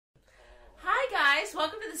guys,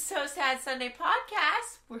 welcome to the So Sad Sunday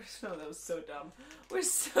podcast. That was so dumb. We're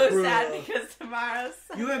so sad because tomorrow's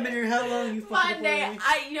Sunday. You haven't been here how long? You Monday.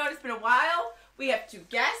 You know, it's been a while. We have 2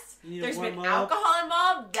 guests. There's been alcohol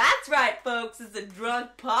involved. That's right, folks. It's a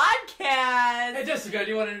drunk podcast. Hey, Jessica, do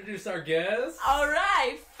you want to introduce our guest? All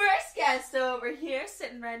right. First guest over here,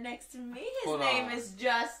 sitting right next to me. His name is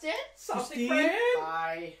Justin. Salty friend.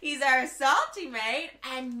 Hi. He's our salty mate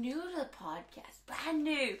and new to the podcast. Brand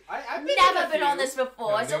new. I've never been on this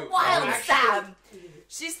before. No, It's a new. wild Actually- Sam.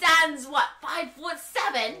 She stands, what,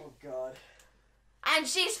 5'7"? Oh, God. And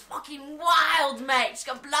she's fucking wild, mate. She's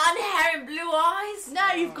got blonde hair and blue eyes.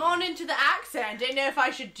 Now you've gone into the accent. Didn't know if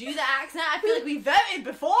I should do the accent. I feel like we voted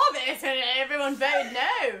before this and everyone voted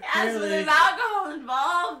no. Yes, but there's alcohol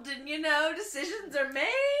involved, and you know, decisions are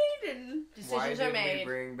made, and Decisions are made.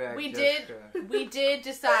 Bring back We Jessica? We did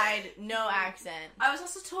decide no accent. I was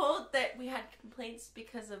also told that we had complaints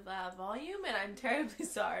because of volume, and I'm terribly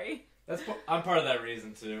sorry. I'm part of that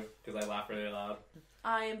reason too, because I laugh really loud.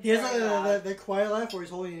 I am. He has very loud. like that quiet laugh where he's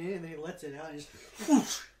holding it in and then he lets it out and just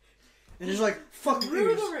whoosh. And just like, fuck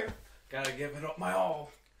ears. Gotta give it up my all.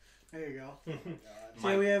 There you go.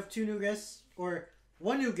 So we have 2 new guests, or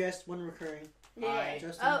 1 new guest, 1 recurring. Yeah.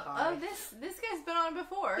 Justin. Oh, this guy's been on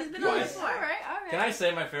before. He's been on before. All right. Can I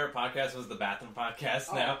say my favorite podcast was the Bathroom Podcast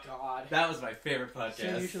Oh, now? God. That was my favorite So you podcast.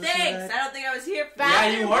 should listen to Thanks. that. I don't think I was here for Yeah,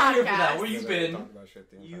 that. you weren't here for that. podcast. Where you been?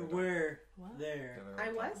 You were What? there.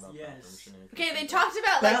 I was? Yes. Okay, they talked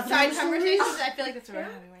about like Bathroom side stories? conversations. I feel like that's what we're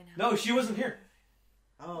having right now. No, she wasn't here.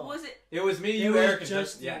 Oh. What was it? It was me, It you, was Erik, and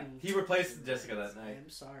Justin. Justin. Yeah, he replaced Jessica that night. I'm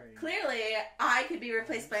sorry. Clearly, I could be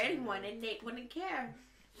replaced by anyone, and Nate wouldn't care.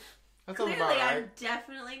 That's Clearly, about right. I'm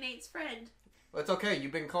definitely Nate's friend. Well, it's okay.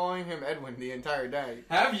 You've been calling him Edwin the entire day.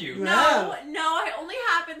 Have you? You No, it only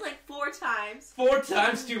happened like 4 times. 4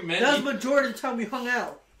 times too many. That was the majority of the time we hung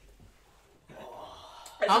out.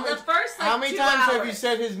 So the first, like, How many 2 times hours, have you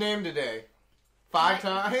said his name today? 5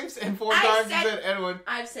 times? And 4 I times said- you said Edwin.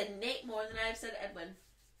 I've said Nate more than I've said Edwin.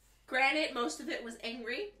 Granted, most of it was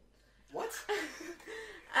angry. What?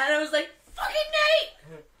 And I was like, fucking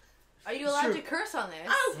Nate! Are you It's allowed true. to curse on this?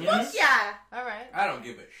 Oh, Yes. fuck yeah! All right. I don't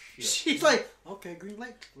give a shit. She's like, okay, green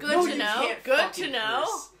light. Good No, to you know. can't. Good to know.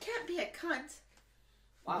 Can't be a cunt.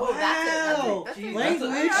 Wow. That's a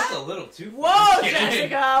Language. That's a little too. Whoa, fucking kidding.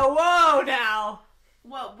 Jessica. Whoa, now.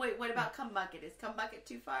 Whoa, wait, what about cum bucket? Is cum bucket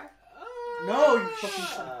too far? No, you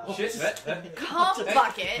fucking Shit, that. Cum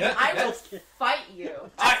bucket. Yeah. I will fight you.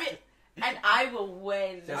 And I will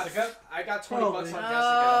win. Jessica? I got 20 bucks on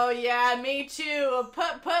Oh yeah, me too.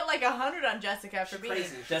 Put like 100 on Jessica for being.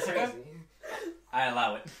 Jessica? I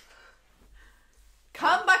allow it.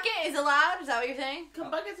 Cum bucket is allowed. Is that what you're saying? Cum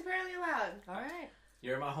bucket's apparently allowed. All right.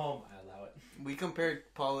 You're in my home. I allow it. We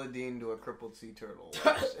compared Paula Dean to a crippled sea turtle.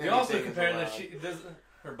 We also Anything is compared that allowed.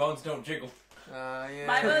 her bones don't jiggle. Yeah.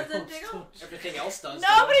 My bones don't jiggle. Everything else does.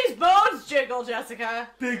 Nobody's bones jiggle, Jessica.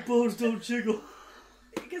 Big bones don't jiggle.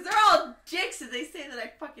 Because they're all jigs and they say that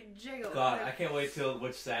I fucking jiggle. God, I can't wait till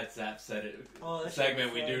which sad sap said it Oh, that segment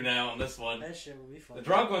shit we was do fun. now on this one. That shit will be fun. The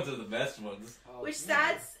drunk ones are the best ones. Which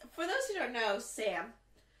stats, for those who don't know, Sam,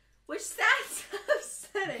 which stats have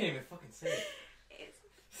said I can't it? even fucking say it.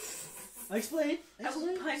 Explain. I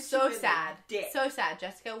will punch So you in the sad. dick. So sad,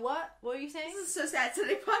 Jessica. What were you saying? This is So Sad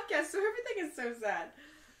Sunday podcast, so everything is so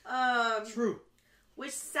sad. True.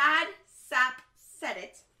 Which sad sap said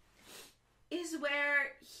it is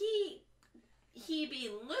where he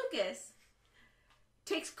being Lucas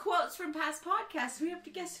takes quotes from past podcasts. We have to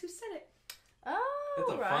guess who said it. Oh,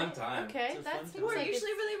 It's a right. fun time. Okay, It's a that fun seems time. We're like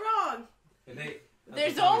usually it's... really wrong. And they,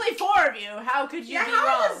 There's only 4 of you. How could you Yeah, be how are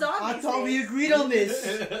wrong? the zombies? I thought we named? agreed on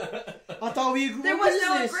this. I thought we agreed. There What was is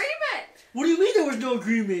no this? agreement. What do you mean there was no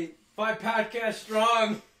agreement? 5 podcasts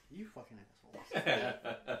strong. You fucking asshole.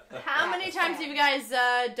 How many That's times bad. have you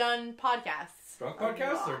guys done podcasts? Drunk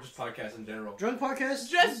podcasts or just podcasts in general? Drunk podcast?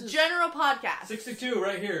 Just This is- general podcasts. 62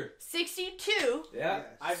 right here. 62? Yeah.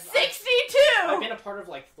 I've 62! been a part of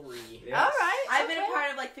like 3. Yes. Alright. I've been a part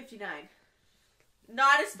of like 59.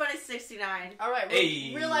 Not as fun as 69. Alright,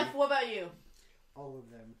 Hey. real life, what about you? All of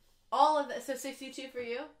them. All of that. So 62 for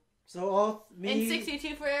you? So all me. And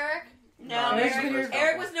 62 for Erik? No, Eric's Eric, been here-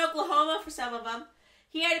 Eric was in Oklahoma for some of them.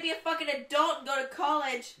 He had to be a fucking adult and go to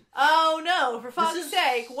college. Oh no, for fuck's is-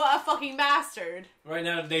 sake, what a fucking bastard. Right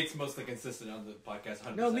now, Nate's mostly consistent on the podcast.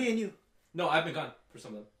 100%. No, me and you. No, I've been gone for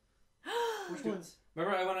some of them. Which ones?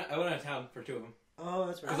 Remember, I went out of town for 2 of them. Oh,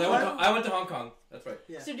 that's right. Because I went to Hong Kong. That's right.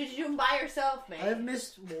 Yeah. So did you do them by yourself, man? I've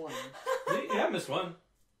missed one. Yeah, I missed one.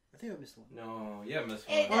 I think I missed one. No, yeah, I missed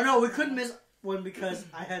It- one. Oh no, we couldn't miss one because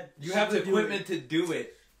I had. You have the to do equipment it. to do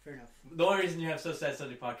it. Fair fair enough. The only reason you have So Sad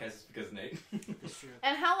Sunday podcast is because of Nate. That's true.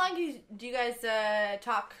 And how long do you guys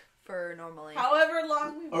talk for normally? However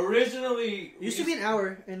long we Originally, It used to be an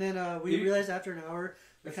hour, and then we You- realized after an hour,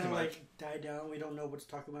 we That's kind of too like died down. We don't know what to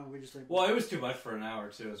talk about. We're just like, well, it was too much for an hour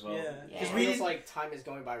too, as well. yeah, Yeah. because It we feels didn't. like time is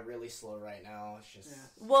going by really slow right now. It's just.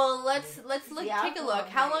 Yeah. Well, let's look. Yeah, Take a look.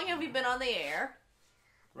 How long have we been on the air?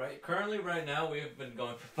 Currently, right now, we've been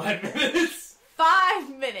going for 5 minutes. 5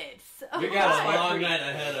 minutes. We got a Alright. long night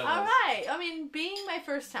ahead of All us. right. I mean, being my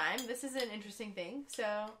first time, this is an interesting thing.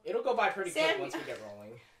 So It'll go by pretty Sam, quick once we get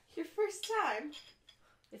rolling. Your first time.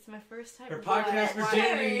 it's my first time. Her What? podcast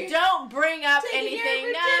virginity. Don't bring up Taking your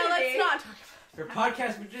anything. No, let's virginity. not talk. Her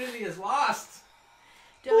podcast virginity is lost.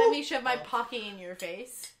 Don't let me shove my pocky in your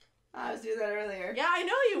face. I was doing that earlier. Yeah, I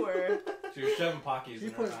know you were. She was shoving pockies She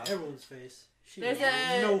in her put it in mouth. everyone's face. She There's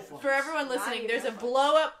had a no fun. for everyone Not listening. even There's a fun.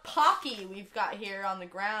 blow up pocky we've got here on the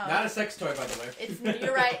ground. Not a sex toy, by the way. It's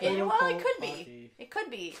you're right. Well, it Quote-unquote could be. pocky. It could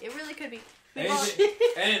be. It really could be. We've all-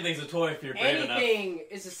 Anything's a toy if you're brave enough. Anything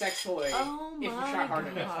is a sex toy. Oh If you my try hard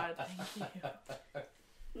god! enough. Thank you.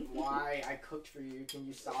 Why? I cooked for you. Can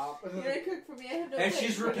you stop? You're gonna cook for me. I have no And place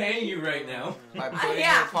she's for it. repaying you right now. By Yeah, putting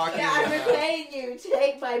yeah, her pocket in I'm your mouth. repaying you.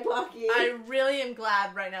 Take my pocket. I really am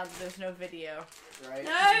glad right now that there's no video. Right?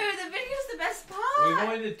 No, the video's the best We've part.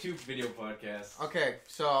 only did 2 video podcasts. Okay,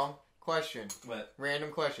 so question, But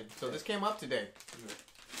random question. So this came up today.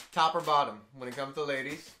 Top or bottom when it comes to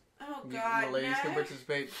ladies? Oh The God, ladies no. can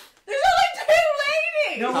participate. There's only 2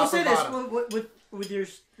 ladies. No, Top we'll or say this bottom? with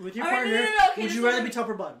your All right, partner. no, okay, Would this you is rather what be top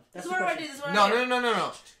or bottom? This That's is the what I want to question. do. This is what I No, want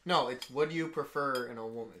to do. no. It's what do you prefer in a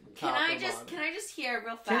woman? Can Top I or just bottom? can I just hear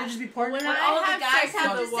real fast? Can it just be partner? When What I all the have guys sex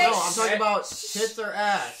have with to a say? No, I'm talking about tits or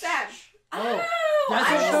ass. Sam. Oh, Oh, that's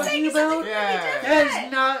I what was I'm saying talking something about? Yeah. completely That different.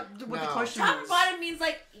 is not what the No. question Top is. and bottom means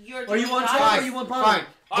like you're. Or you want doing top top. or you want Fine. bottom?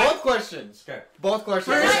 Both questions. Okay. Both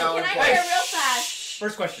questions. Can are I, valid. can I hear real fast?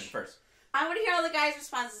 First question first. I want to hear all the guys'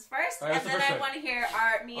 responses first, All right, and what's the then first I one? want to hear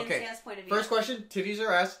me and Okay. Sam's point of view. First question, titties or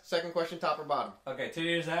ass? Second question, top or bottom? Okay,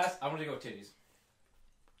 titties ass. I want to go with titties.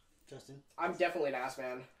 Justin, I'm definitely an ass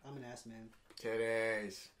man. I'm an ass man.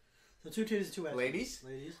 Titties. So 2 titties, 2 ass. Ladies?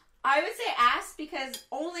 Ladies. I would say ass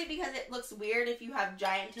only because it looks weird if you have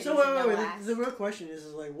giant titties So and no wait. ass. The real question is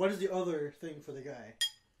like, what is the other thing for the guy?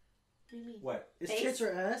 What do you mean? What? Is Face? tits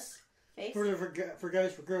or ass Face? for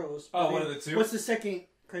guys for girls? Oh, I one mean, of the two? What's the second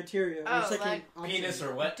criteria? Oh, second like option? Penis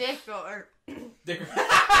or what? Dick or Dick.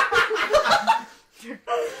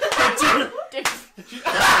 dick.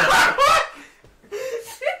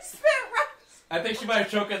 Spit right. I think she might have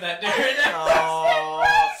choked on that dick right now.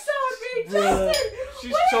 Oh, So big, Bruh. Justin.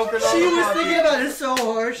 she's What choking did you on She the was pocket. thinking about it so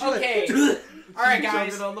hard. She Okay. like, All right, She's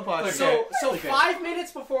guys. choking on the pocket. So Okay. 5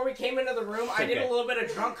 minutes before we came into the room, I did Okay. a little bit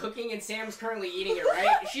of drunk cooking, and Sam's currently eating it.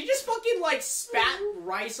 Right? She just fucking like spat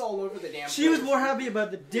rice all over the damn. she was place. more happy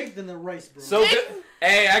about the dick than the rice, bro. So good.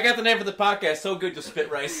 Hey, I got the name for the podcast. So good to spit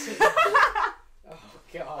rice. Oh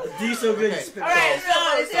god. D so good. Okay. You spit All right,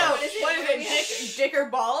 balls. so what is it? Dick or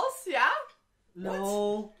balls? Yeah.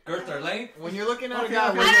 No. Girth or length? When you're looking at a Okay, guy,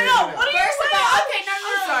 okay. what I are don't you know. looking What at? are you First of saying? all, Okay, no, I'm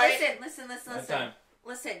no, sorry. no. That time.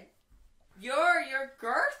 Listen. Your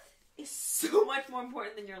girth is so much more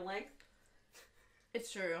important than your length.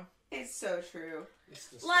 It's true. It's so true. It's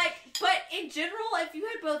just- Like, but in general, if you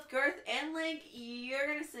had both girth and length, you're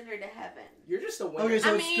gonna send her to heaven. You're just a winner. Okay,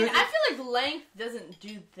 so I it's mean, good- I feel like length doesn't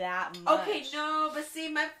do that much. Okay, no, but see,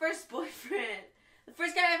 my first boyfriend, the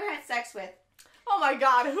first guy I ever had sex with, Oh my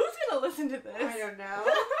god, who's gonna listen to this? I don't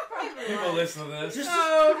know. Probably People not. listen to this. Just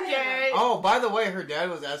Okay. Oh, by the way, her dad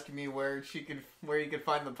was asking me where you could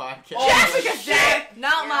find the podcast. Oh, Jessica's dad,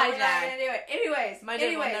 not Yeah, my we're not dad. gonna do it. Anyways, My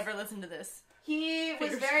dad will never listen to this. he was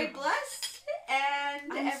Fingers very crossed. blessed,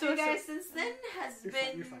 and I'm every so guy sorry. since then has You're been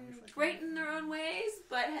fine, you're fine. great in their own ways,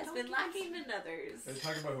 but has Don't been get lacking in others. Are you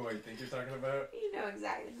talking about who I think you're talking about? You know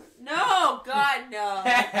exactly who. No, God, no.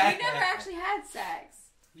 We never actually had sex.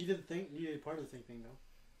 you didn't think you did part of the thing though.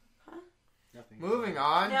 Huh? Nothing. Moving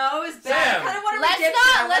on. No, it was bad. Sam. I kind of want to Let's redemption.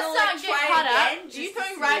 I not wanna, get try caught again up. just You to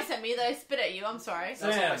throwing see. rice at me that I spit at you. I'm sorry. That's all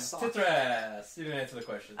I Sam, saw. tits or ass? You didn't answer the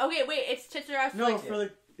question. Okay, wait. It's tits or ass. No, like, for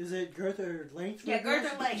the is it girth or length? for Yeah, the girth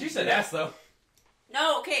girls? or length. She said ass though.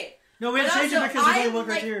 No, okay. No, we had But to change it also, because there's only I, one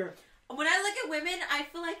like- criteria. When I look at women, I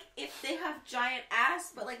feel like if they have giant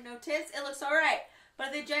ass but like no tits, it looks alright. But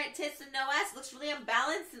if they have giant tits and no ass, it looks really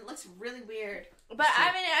unbalanced and it looks really weird. But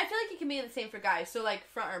I mean, I feel like it can be the same for guys. So like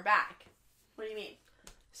front or back. What do you mean?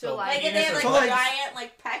 So So, like Like if they have like So, like- giant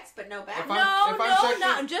like pecs but no back. If no, I'm no, sexually-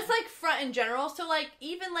 not just like front in general. So like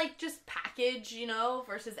even like just packing package, you know,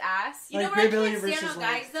 versus ass. You know Like what I Baby can't stand versus on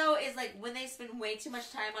guys though is like when they spend way too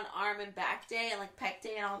much time on arm and back day and like pec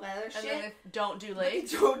day and all that other And shit. then they don't do But they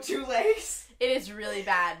legs. don't do legs. It is really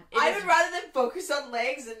bad. I would rather them focus on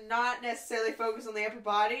legs and not necessarily focus on the upper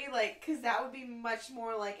body, like, because that would be much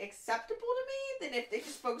more like acceptable to me than if they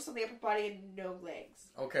just focus on the upper body and no legs.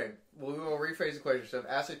 Okay, well, we will rephrase the question. So,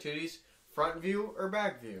 ass or titties, front view or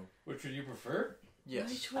back view? Which would you prefer? Yes.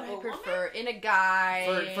 Which would Of I a prefer? In a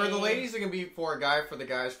guy. For the ladies, it can be for a guy. For the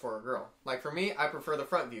guys, for a girl. Like for me, I prefer the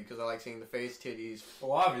front view because I like seeing the face, titties,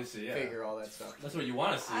 Well, obviously, yeah. figure, all that stuff. That's what you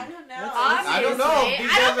want to see. I don't know. Obviously. I don't know.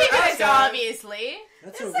 I don't think Because it's they're ass obviously.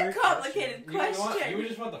 That's It's a a weird complicated question. You would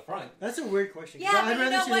just want the front. That's a weird question. Yeah, I'd but you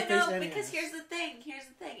rather know see what? the face No, and because ass. here's the thing.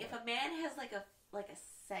 If a man has like a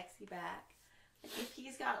sexy back, like if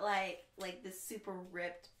he's got like this super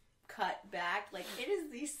ripped cut back, like it is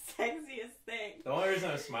the sexiest thing. The only reason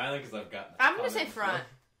I'm smiling because I've got. I'm gonna say front.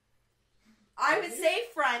 I would say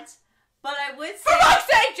front, but I would For say fuck's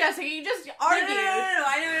sake, Jessica, you just argued. No.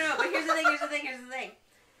 I know. But here's the thing.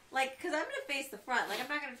 Like, because I'm gonna face the front. Like, I'm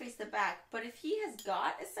not gonna face the back. But if he has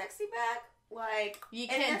got a sexy back, like You and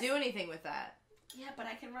can't that's- do anything with that. Yeah, but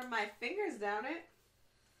I can run my fingers down it.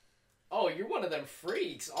 Oh, you're one of them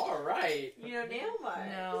freaks. All right. You know, nail marks.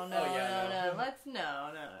 No. Let's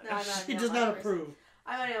no. He does not approve.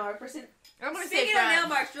 I'm a nail mark person. I'm gonna say Speaking of nail front.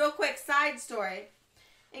 marks, real quick side story.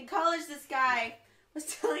 In college, this guy was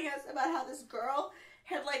telling us about how this girl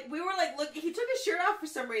had we were looking. He took his shirt off for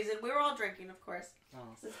some reason. We were all drinking, of course. Oh.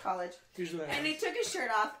 This is college. Here's what And he took his shirt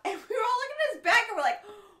off, and we were all looking at his back, and we're like,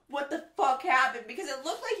 what the fuck happened? Because it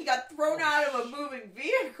looked like he got thrown out of a moving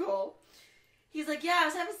vehicle. He's like, yeah, I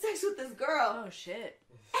was having sex with this girl. Oh shit.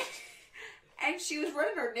 And she was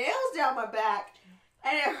running her nails down my back.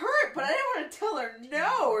 And it hurt, but I didn't want to tell her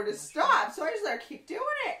no or to stop, so I just let her keep doing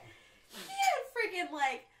it. He had freaking,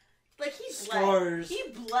 like he bled. Scars. He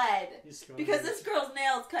bled. He's scarred. Because this girl's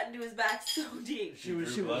nails cut into his back so deep. She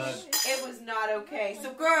was. It was not okay.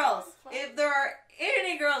 So girls, if there are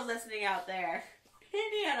any girls listening out there,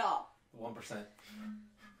 any at all, 1%.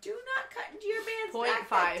 do not cut into your man's back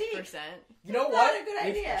that deep. 0.5%. You know Not what? a good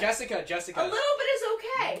idea. Jessica. A little bit is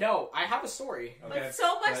okay. No, I have a story. Okay. But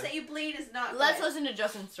so much Go ahead. that you bleed is not Let's good. listen to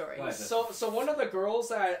Justin's story. Go ahead. So one of the girls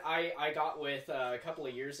that I got with a couple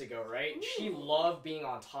of years ago, right? She loved being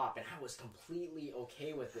on top, and I was completely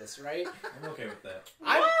okay with this, right? I'm okay with that.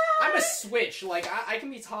 I'm a switch. Like I can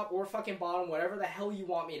be top or fucking bottom, whatever the hell you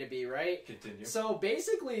want me to be, right? Continue. So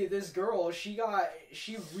basically, this girl, she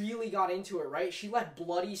really got into it, right? She left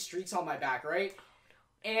bloody streaks on my back, right?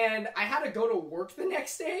 And I had to go to work the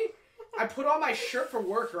next day. I put on my shirt for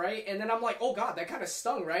work, right? And then I'm like, oh god, that kind of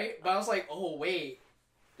stung, right? But I was like, oh wait,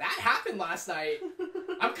 that happened last night.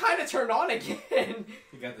 I'm kind of turned on again.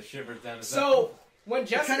 You got the shivers down his So when It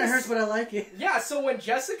Jessica, kind of hurts, but I like it. yeah. So when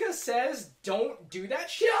Jessica says don't do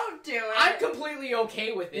that shit, Don't do it. I'm completely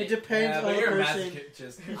okay with It it. depends Yeah, on but the you're a person.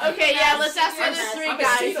 masochist. Okay, yeah, let's ask the I'm other three a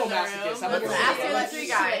guys in the sadomasochist. I'm room. a Let's ask the other sadomasochist. three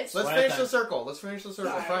guys. Let's One at a finish time. the circle. Let's finish the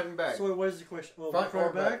circle. Sorry. Front and back. So what is the question? Oh, Front front or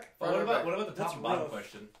or back? Front What or back? about the top That's and bottom rough.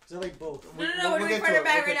 question? Because I like both. No, we're We'll doing get front to or it.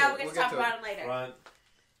 back We'll right get now. to We're it. going to We'll talk get to about them later. Front.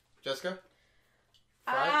 Jessica?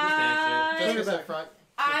 I Jessica back. said front.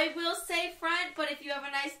 will say front, but if you have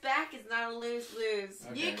a nice back, it's not a lose-lose.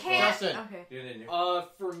 Okay. You can't. Justin. Okay. Get in here.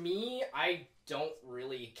 For me, I don't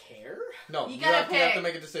really care. No, You you gotta have to pick.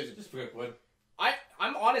 make a decision. Just quick one.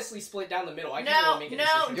 I'm honestly split down the middle. I can't No, really make a no,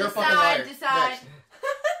 decision. You're a fucking liar. decide.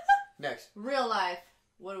 Next. Real life.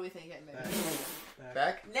 What do we think it Back. means? Back.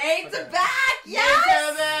 Back? Nate's Okay. a back!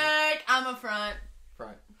 Yes! Back. I'm a front.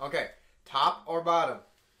 Front. Okay. Top or bottom?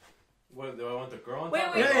 What do I want the girl on Wait,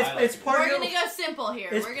 top? wait, or the Yeah, guy it's on top? part- We're Partner- gonna go simple here.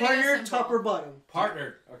 It's We're gonna partner, go simple. top or bottom.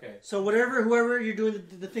 Partner. Okay. So whoever you're doing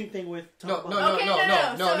the thing with. No, Top, no, bottom. no, Okay, no, no, no,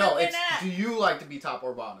 no. no, So no. we're It's not- do you like to be top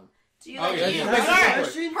or bottom? Do you Oh, like yeah, to be yeah. on That's bottom? the Alright.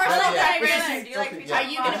 question? Personal Yeah, yeah. preference. Do you like to be Okay. Are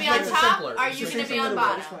top you or gonna be bottom? on It's top? simpler. Are It's you the gonna same be on It's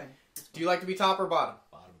bottom? fine. Do you like to be top or bottom?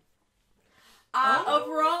 Bottom.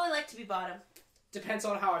 Overall, I like to be bottom. Depends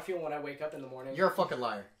on how I feel when I wake up in the morning. You're a fucking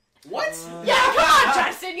liar. What? Yeah, come on,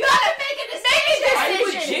 Justin. You gotta make a decision. I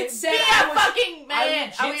legit said Be I a was- fucking man. I Are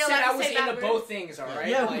legit we said allowed I to was say that into word? both things, alright?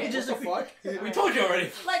 Yeah, like, we just- what the fuck? We told you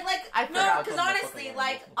already. Like, I no, forgot. because honestly,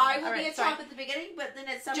 like, I will be Alright, a top sorry. at the beginning, but then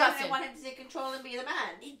at some point I Justin. want him to take control and be the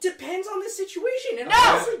man. It depends on the situation. It No!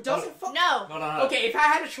 honestly doesn't fuck. No. Hold on. Okay, if I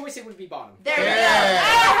had a choice, it would be bottom. There we go.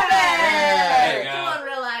 Yeah. There you Come go. on,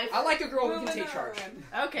 real life. I like a girl who can Moving take charge.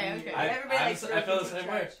 on. Okay, okay. Everybody likes I feel the to same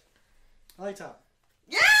take way. charge. I like top.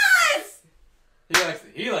 Yes!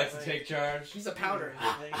 He likes to take charge. He's a powder.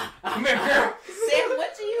 Come here, girl. Sam,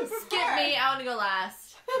 what do you prefer? Skip me. I want to go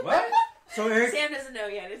last. What? So Eric, Sam doesn't know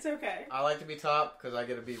yet. It's okay. I like to be top because I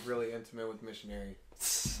get to be really intimate with missionary.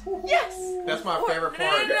 Yes. That's my favorite No,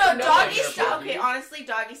 part. no, That's my doggy favorite style. part. Okay, honestly,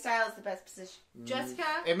 doggy style is the best position. Jessica?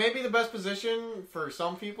 It may be the best position for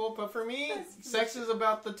some people, but for me, sex is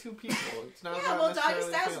about the two people. It's not Yeah, about well, doggy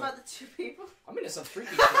necessarily style is feeling. about the two people. I'm into some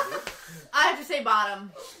freaky shit, dude. I have to say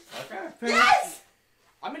bottom. Okay. Yes.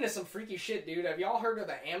 I'm into some freaky shit, dude. Have y'all heard of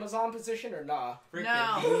the Amazon position or nah?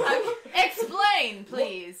 No. Explain,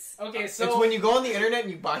 please. Okay, so It's when you go on the internet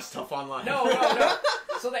and you buy stuff online. no.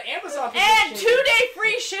 So the Amazon position. And 2-day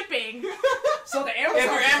free shipping. So the Amazon. If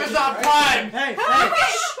you're position, Amazon right? Prime. hey,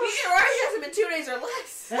 Okay, you can orgasm in 2 days or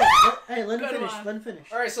less. hey, let him Good finish. one. Let him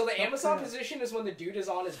finish. All right, so the Stop Amazon that. position is when the dude is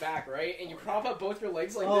on his back, right, and you prop up both your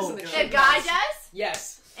legs like Oh, this, and the God. The chick guy mounts- does?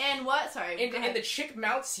 Yes, And what? Sorry. go and ahead. the chick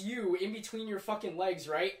mounts you in between your fucking legs,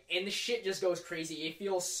 right, and the shit just goes crazy. It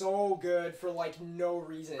feels so good for like no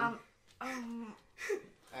reason.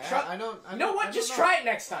 I don't. you know what? Just try it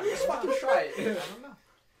next time. Just fucking try I it. don't know.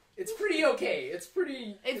 It's pretty okay. It's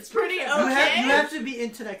pretty. It's pretty fantastic. You okay. have to be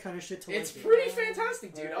into that kind of shit to It's like pretty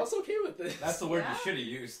fantastic, dude. I was okay with this. That's the word Yeah. you should have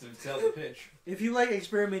used to tell the pitch. it. If you like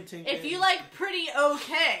experimenting, If you like pretty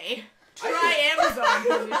okay, try Amazon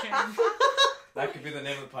position. That could be the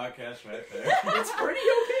name of the podcast right there. It's pretty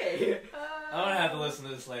okay. I'm gonna have to listen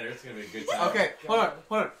to this later. It's gonna be a good time. Okay, hold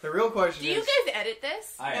on. The real question Do you is guys edit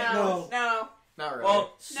this? I No. No. not really.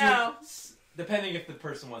 Well, No. depending if the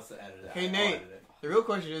person wants to edit it. Hey, I'll Nate. edit it. The real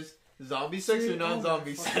question is zombie sex or See,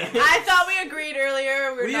 non-zombie oh, sex? I thought we agreed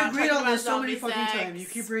earlier. We're We not agreed talking on about this so many zombie fucking sex times. You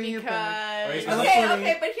keep bringing it back. Are you because- gonna- Okay, funny.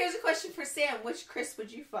 okay, but here's a question for Sam. Which Chris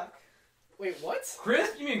would you fuck? Wait, what?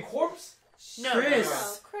 Chris, you mean corpse? No, Chris.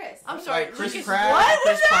 No, Chris. I'm sorry. Like Chris Lucas, Pratt, what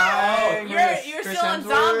Chris was that? Pine, You're Chris still on Hemsworth.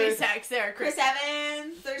 zombie sex there, Chris Chris.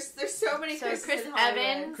 Evans. There's so many So Chris's Chris in Hollywood.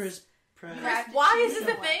 Evans. Chris Pratt. Chris- Why is this a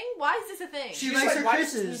Someone. thing? Why is this a thing? She She's likes like, her why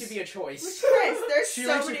does this Chris's. need to be a choice? Which Chris? There's She so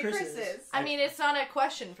likes her many Chris's. Chris's. I mean, it's not a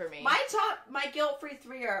question for me. My guilt-free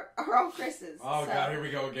 3 are all Chris's. Oh so. god, here we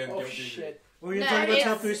go again. Oh Guilty. shit. We're no, gonna talk about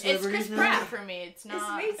top it's, 3 it's celebrities Chris now. Pratt for me. It's It's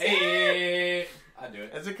not me, Sam. Hey, I do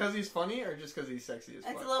it. Is it because he's funny or just because he's sexy as It's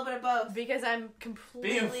a fuck? little bit of both. because I'm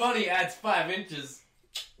completely Being funny adds 5 inches.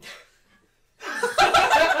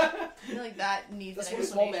 I feel like that needs That's an what a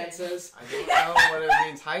small man explanation. says. I don't know whether it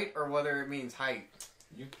means height or whether it means height.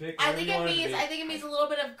 You pick. I whatever think you it want means. to be. I think it means a little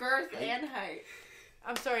bit of girth and height.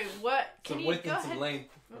 I'm sorry. What? Can Some you width go and some ahead? length.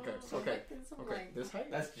 Okay, Some okay, width and some okay. length. This height?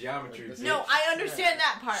 That's geometry. Like this. No, I understand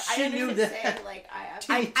that part. She I knew understand. that. Say, like I have.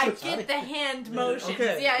 I get the hand motions.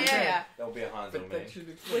 Okay, Yeah, okay. yeah, That'll be a Hanzo But man. that should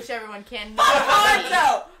explain. Which everyone can. Fuck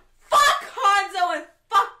Hanzo! Fuck Hanzo and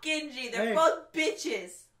fuck Genji. They're Hey. both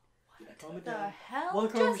bitches. Calm it What the down. hell, One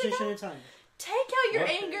conversation Jessica? at a time. Take out your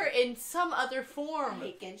What? anger in some other I form.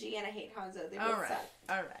 hate Genji and I hate Hanzo. They All both right, suck.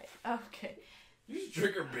 all right, okay. You just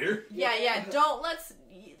drink her beer. Yeah. Don't let's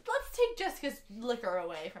take Jessica's liquor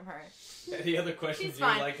away from her. Any other questions She's you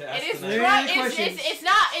would fine. like to It ask is tonight? Right. it's, questions? it's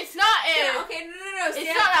not Yeah, a okay, no. it's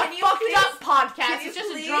Sam, not can a you fucked please- up podcast. Can you It's just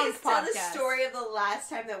a please drunk tell podcast. the story of the last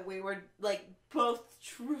time that we were like both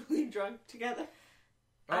truly drunk together?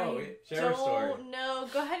 Oh, share a story. don't know.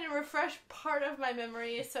 Go ahead and refresh part of my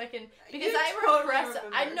memory so I can because You I totally repress.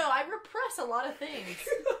 I remember. know I repress a lot of things.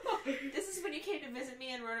 This is when you came to visit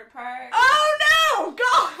me in Roanoke Park. Oh no!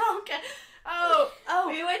 God. Okay. Oh.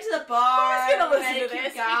 We went to the bar. Who's gonna we listen met a to cute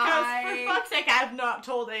this? guy. Because for fuck's sake, I have not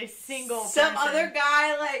told a single Some person. other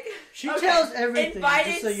guy like She Okay. tells everything, invited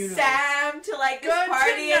just so you know. Sam to like this Good to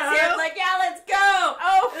party, and know. Sam's like, "Yeah, let's go."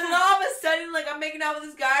 Oh. And then all of a sudden, like I'm making out with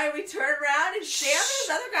this guy, and we turn around, and Sam and this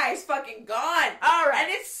other guy is fucking gone. All right.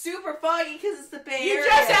 And it's super foggy because it's the Bay You Area.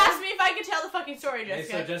 just asked me if I could tell the fucking story, Hey,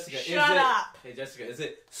 Jessica. so Jessica, Shut is up. Hey, Jessica, is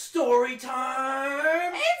it story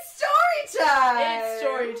time? It's story time. It's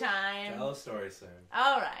story time. Tell a story, Sam.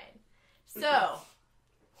 All right. So,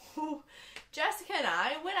 Jessica and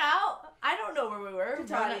I went out. I don't know where we were.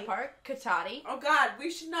 Katati. Roanoke Park. Katati. Oh God,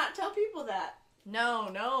 we should not tell people that. No.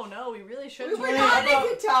 We really We shouldn't. were Wait, not in I'm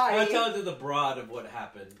gonna Katati. tell it to the broad of what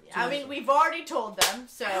happened. I mean, we've already told them.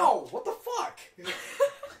 So, Ow, what the fuck?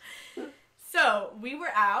 so we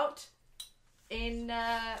were out in,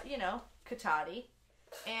 Katati.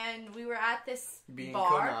 And we were at this Being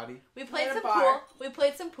bar. Konati. We played At a some bar. pool. We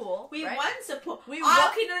played some pool. We right? won some pool. We Oh, won-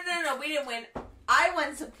 okay, no. We didn't win. I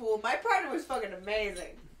won some pool. My partner was fucking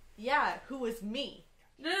amazing. Yeah, who was me?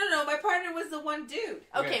 No. My partner was the one dude.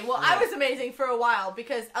 Okay, Okay, well, I yeah. was amazing for a while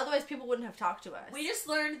because otherwise people wouldn't have talked to us. We just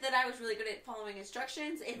learned that I was really good at following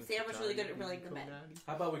instructions, and Sam was really good at reeling them in.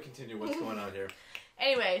 How about we continue what's going on here?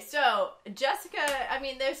 Anyway, so Jessica, I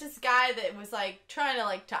mean, there's this guy that was like trying to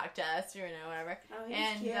like talk to us, whatever. Oh, he's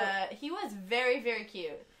And cute. he was very, very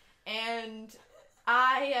cute. And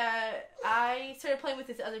I started playing with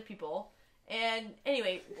these other people, and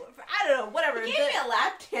anyway, I don't know, whatever. You gave me a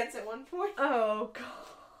lap dance at one point. Oh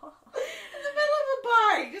god! In the middle of a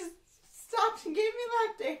bar, you just stopped and gave me a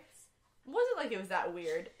lap dance. Wasn't like it was that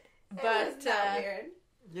weird, but It was not weird.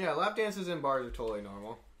 Yeah, lap dances in bars are totally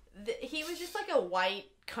normal. He was just like a white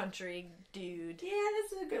country dude. Yeah,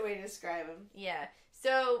 that's a good way to describe him. Yeah.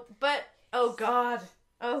 So, but oh god.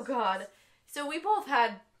 So we both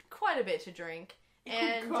had quite a bit to drink.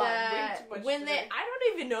 And God, way too much when to they, drink. I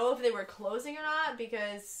don't even know if they were closing or not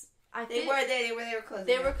because They were closing.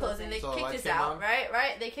 They were closing. They So the kicked lights us came out, on?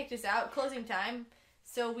 right? They kicked us out. Closing time.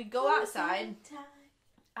 So we go outside.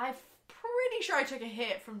 I'm pretty sure I took a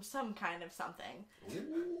hit from some kind of something.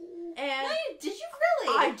 And Did you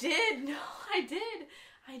really? I did. No, I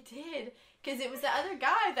did. Because it was the other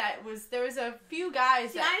guy that was. There was a few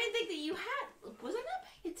guys. See, that, I didn't think that you had. Was I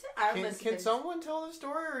not paying attention? Can someone tell the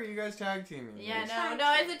story, or are you guys tag teaming? Yeah, Tag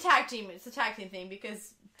no, team. it's a tag team. It's a tag team thing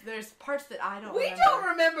because there's parts that I don't. We remember. don't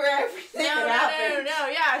remember everything that happened. No.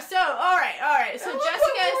 Yeah. So, all right. So At one point we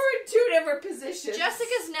Jessica's. were in two different positions.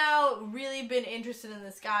 Jessica's now really been interested in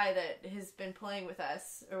this guy that has been playing with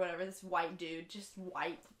us or whatever. This white dude, just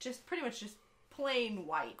white, just pretty much just plain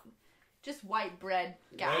white, just white bread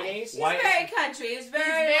guy. Mayonnaise? He's White. very country. He's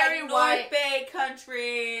very very like, white. North Bay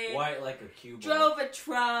country. White like a cube. Drove a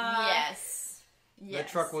truck. Yes. The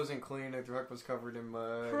truck wasn't clean. The truck was covered in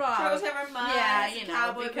mud. Truck was covered in mud. Yeah, some you know,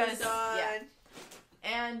 cowboy because- boots on. yeah.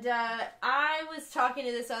 And I was talking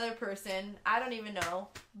to this other person. I don't even know,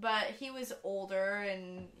 but he was older,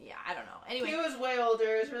 and yeah, I don't know. Anyway, He was way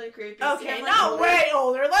older. It was really creepy. okay, See, not like, way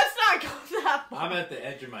older. Let's not go that far. I'm at the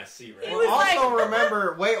edge of my seat right It now. was Also, like-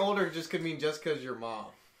 remember, way older just could mean just because your mom.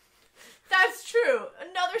 That's true.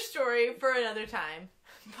 Another story for another time.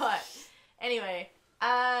 But anyway,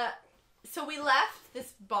 so we left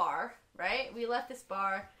this bar, right? We left this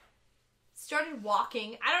bar, started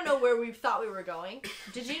walking. I don't know where we thought we were going.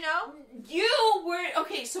 Did you know? You were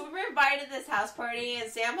okay. So we were invited to this house party, and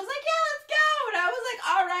Sam was like, "Yeah, let's go." And I was like,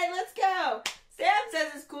 "All right, let's go." Sam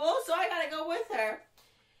says it's cool, so I gotta go with her.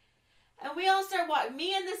 And we all start walking.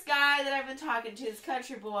 Me and this guy that I've been talking to, this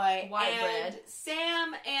country boy, White and bread.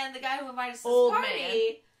 Sam and the guy who invited us to Old this party.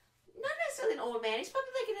 man. Not necessarily an old man. He's probably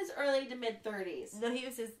like in his early to mid 30s. No, he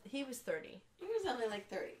was 30. He was only like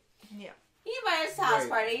 30. Yeah. He invited us to a house Wait,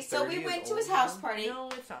 party, so 30 we is went to old his house now? party. No,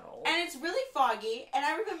 it's not old. And it's really foggy, and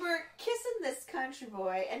I remember kissing this country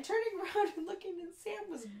boy and turning around and looking, and Sam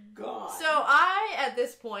was gone. So I, at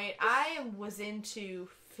this point, was into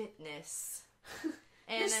fitness.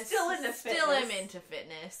 And You're I still into Still fitness. am into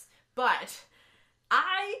fitness. But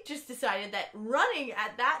I just decided that running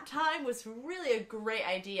at that time was really a great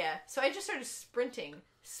idea. So I just started sprinting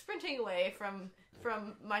away from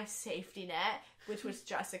my safety net, which was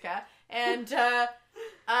Jessica. And the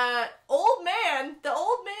old man,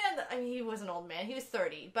 I mean, he was an old man. He was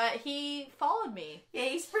 30, but he followed me. yeah,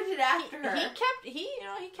 he sprinted after her.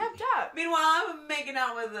 He kept up. Meanwhile, I'm making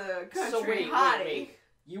out with a country So wait. hottie.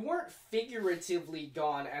 You weren't figuratively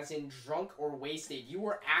gone, as in drunk or wasted. You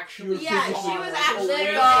were actually Yeah, gone. she was like, actually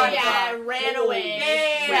away gone. from Yeah, the- ran Holy away.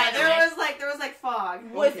 Yeah, Ran away. there was like fog.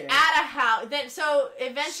 Was Okay. at a house. Then so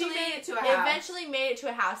eventually She made it to a house. Eventually made it to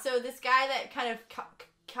a house. So this guy that kind of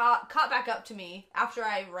caught back up to me after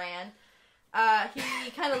I ran,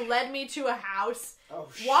 he kind of led me to a house. Oh,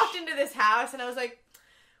 Walked into this house, and I was like,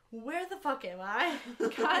 "Where the fuck am I?"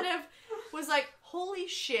 Kind of was like, "Holy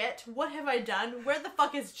shit, what have I done? Where the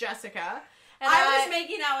fuck is Jessica?" And I was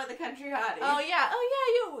making out with a country hottie. Oh yeah,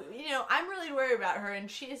 you know, I'm really worried about her, and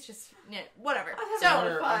she is just whatever. I So have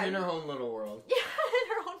I'm fun. in her own little world. yeah,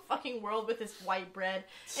 in her own fucking world with this white bread.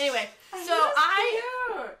 Anyway, That's so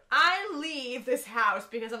cute. I leave this house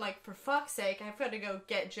because I'm like, for fuck's sake, I've got to go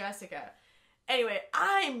get Jessica. Anyway,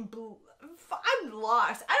 I'm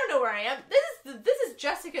lost. I don't know where I am. This is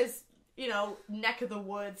Jessica's, neck of the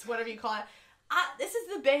woods, whatever you call it. This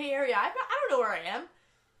is the Bay Area. I don't know where I am.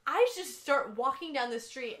 I just start walking down the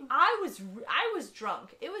street. I was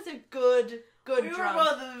drunk. It was a good We drunk. were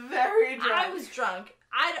both very drunk. I was drunk.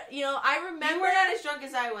 I remember. You were not as drunk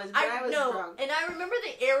as I was, but I was drunk. And I remember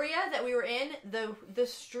the area that we were in. The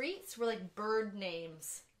streets were like bird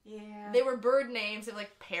names. Yeah. They were bird names of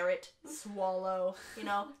like parrot, swallow,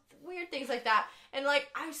 weird things like that. And like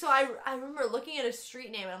I remember looking at a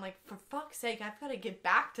street name and I'm like, for fuck's sake, I've got to get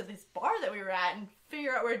back to this bar that we were at and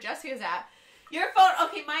figure out where Jessica's at. Your phone,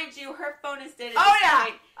 okay, mind you, her phone is dead at Oh, this yeah.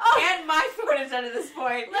 point. Oh. And my phone is dead at this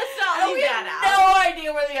point. Let's not And leave we that have out. no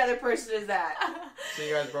idea where the other person is at. So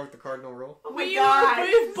you guys broke the cardinal rule? Oh my we god.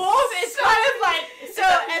 both. It's kind of like So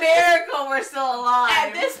a miracle we're still alive.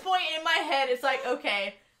 at this point in my head, it's like,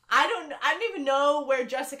 okay, I don't even know where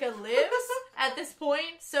Jessica lives at this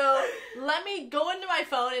point, so let me go into my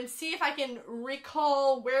phone and see if I can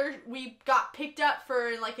recall where we got picked up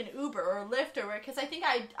for, like, an Uber or Lyft or where, because I think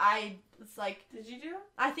I was like... Did you do it?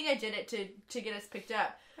 I think I did it to get us picked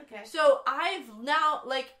up. Okay. So I've now,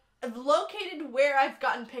 like, I've located where I've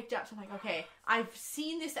gotten picked up, so I'm like, okay, I've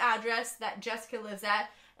seen this address that Jessica lives at,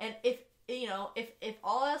 and if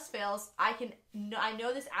all else fails, I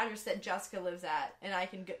know this address that Jessica lives at, and I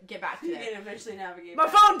can get back to You it. can eventually navigate. My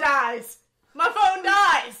phone dies! My phone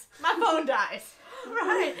dies! My phone dies!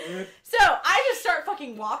 Right. So, I just start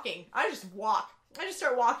fucking walking. I just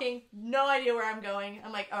start walking, no idea where I'm going.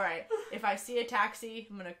 I'm like, alright, if I see a taxi,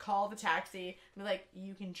 I'm gonna call the taxi. I'm like,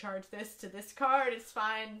 you can charge this to this card, it's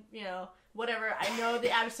fine, whatever. I know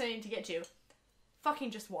the address I need to get to.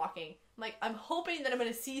 Fucking just walking. Like, I'm hoping that I'm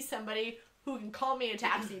gonna see somebody who can call me a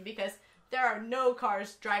taxi because there are no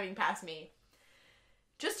cars driving past me.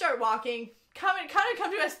 Just start walking, come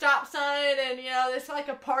to a stop sign, and there's like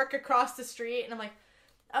a park across the street, and I'm like,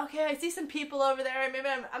 okay, I see some people over there. Maybe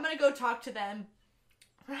I'm gonna go talk to them.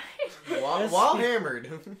 Right? While hammered.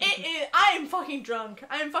 I am fucking drunk.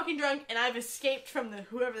 And I've escaped from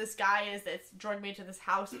whoever this guy is that's drugged me to this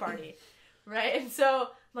house party. Right? And so, I'm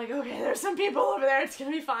like, okay, there's some people over there. It's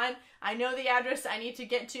gonna be fine. I know the address I need to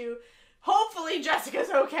get to. Hopefully Jessica's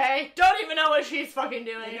okay. Don't even know what she's fucking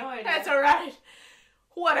doing. No idea. That's alright.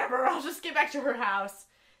 Whatever, I'll just get back to her house.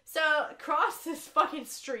 So, cross this fucking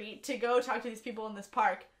street to go talk to these people in this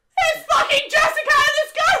park. It's fucking Jessica and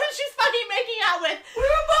this girl that she's fucking making out with. We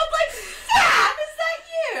were both like, Sam, is that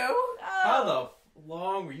you? How the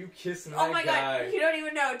long were you kissing that Oh my guy? god, you don't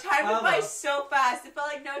even know. Time went by so fast. It felt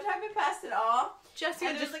like no time had passed at all. Jessica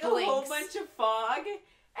And there's just like blinks. a whole bunch of fog.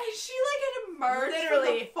 And she like had emerged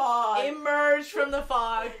Literally from the fog. emerged from the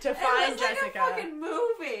fog to find it was Jessica. like a fucking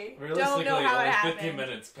movie. Realistically, Don't know how it only happened. 15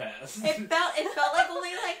 minutes passed. It felt like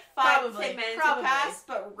only like 5 Probably, 10 minutes probably. had passed,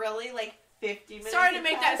 but really like 50 minutes. Sorry to had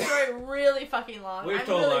make that passed. story really fucking long. We've I'm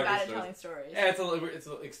told really longer bad at stories. telling stories. Yeah, it's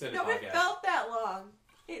an extended No, it podcast. felt that long.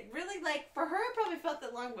 It really, like, for her, it probably felt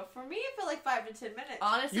that long, but for me, it felt like 5 to 10 minutes.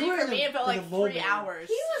 Honestly, You were for in me, a- it felt in like a 3 moment. hours.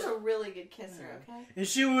 He was a really good kisser, Yeah. okay? And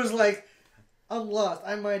she was like, I'm lost.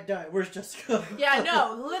 I might die. Where's Jessica? Yeah,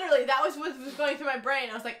 no, literally, that was what was going through my brain.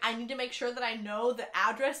 I was like, I need to make sure that I know the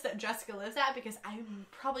address that Jessica lives at because I'm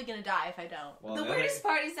probably gonna die if I don't. Well, The that weirdest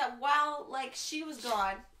part is that while, like, she was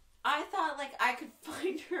gone, I thought, like, I could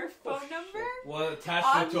find her phone number well, attached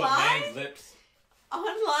it to a Online? man's lips.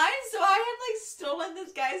 online, so I had, like, stolen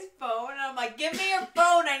this guy's phone, and I'm like, give me your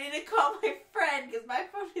phone, I need to call my friend, because my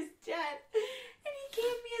phone is dead. And he gave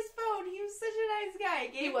me his phone. He was such a nice guy. He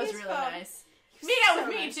gave He me was his really phone. nice. He was Made out so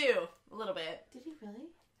with me nice. too, a little bit. Did he really?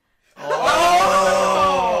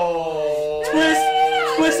 Oh!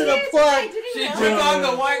 Twisted a Did plot. he She really? took on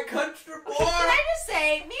the white country boy. Can I just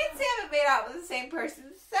say, me and Sam have made out with the same person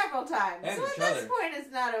several times. And so at each this other. point,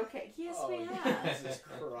 it's not okay. Yes, Oh, we have. Jesus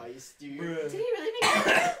Christ, dude. Did he really make out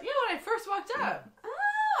with you? Yeah, when I first walked up.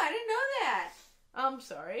 Oh, I didn't know that. I'm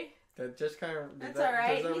sorry. That just kind of. That's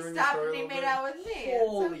alright. He stopped and he made out with me.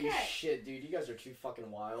 Holy it's okay. shit, dude. You guys are too fucking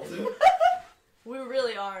wild. We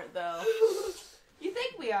really aren't though. You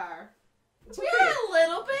think we are? It's We okay. are a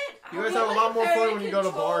little bit. You guys We're have a lot more very fun when you go to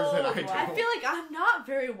bars than I controlled. do. I feel like I'm not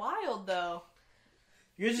very wild though.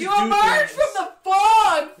 You just You do emerged things. from the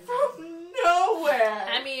fog from nowhere.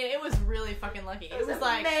 I mean, it was really fucking lucky. It was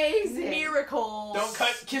like amazing. miracles.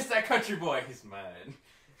 Don't kiss that country boy. He's mine.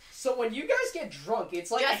 So when you guys get drunk,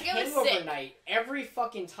 it's like Jessica a was hangover sick. night every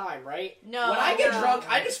fucking time, right? No. When I get no, drunk,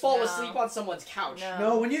 I just fall no. asleep on someone's couch. No.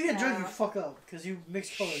 No, when you get drunk, No. you fuck up because you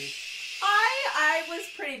mix colors. I was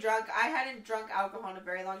pretty drunk. I hadn't drunk alcohol in a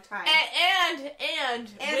very long time. And And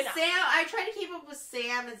when Sam, I tried to keep up with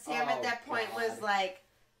Sam, and Sam Oh, at that point God. was like,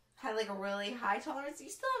 had like a really high tolerance. You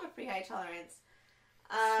still have a pretty high tolerance.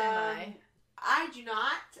 Semi. I do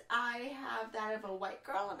not. I have that of a white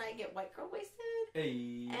girl, and I get white girl wasted.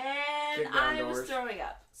 Hey. And Kick down I was doors. throwing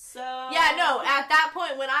up. So Yeah, no, at that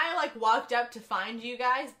point when I like walked up to find you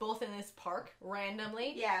guys both in this park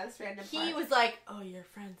randomly, Yeah, this random. he part. was like, "Oh, your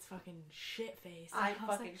friend's fucking shit faced." I was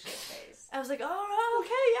fucking like, shit face. I was like, "Oh, okay,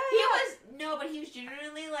 He yeah, yeah." was no, but he was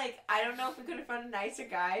genuinely like, I don't know if we could have found a nicer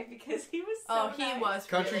guy because he was. So Oh, he nice. was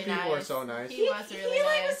Country really people nice. are so nice. He was really he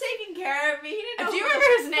like nice. was taking care of me. He didn't know. Do you who remember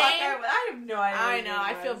the his fuck name? I have no idea. I what know.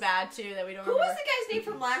 his I feel was. bad too that we don't Who remember. was the guy's name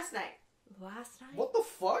from last night? Last night? What the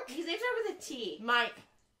fuck? His name started with a T. Mike.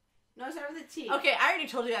 No, it started with a T. Okay, I already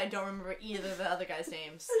told you that I don't remember either of the other guys'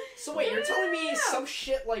 names. So wait, you're telling me No. some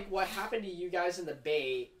shit like what happened to you guys in the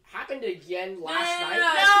Bay happened again last night?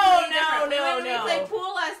 No, We no. played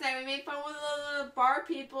pool last night. We made fun with the bar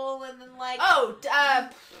people, and then like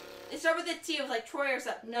it started with a T. It was like Troy or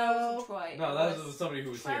something. No, it wasn't Troy. No, that was somebody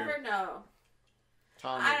who was Trevor. here. No.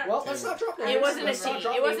 Tommy. I don't- Well, let's not drop names. It wasn't a Let's not T.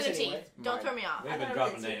 drop It wasn't a names T. anyway. Don't Right. throw me off. We've been I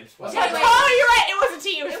dropping don't think names. Well, Anyway. Oh, you're right. It wasn't T.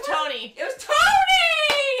 It was Tony. It was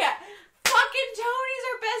Tony. Fucking Tony's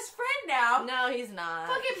our best friend now. No, he's not.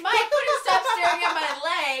 Fucking Mike couldn't stop staring at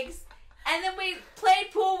my legs, and then we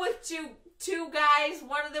played pool with two guys.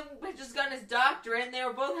 One of them had just gotten his doctorate, and they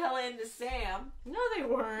were both hella into Sam. No, they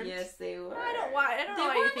weren't. Yes, they were. I don't know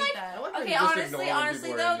why you weren't think like- that. I like Okay, just honestly ignoring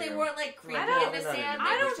people though, in they here. weren't like creepy I don't- into Sam. I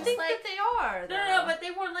They were don't just think like, that they are. No, but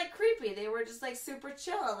they weren't like creepy. They were just like super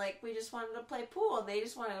chill. Like we just wanted to play pool. They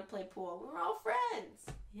just wanted to play pool. We were all friends.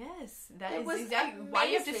 Yes, that It is was exactly why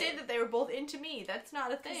you have to say amazing. that they were both into me. That's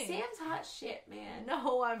not a thing. Sam's hot shit, man.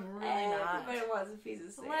 No, I'm really not. Everybody was a piece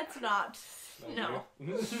of Sam. Let's not. No.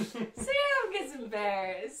 Sam gets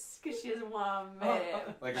embarrassed because she doesn't want to admit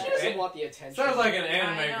it. Like She doesn't want the attention. sounds like an I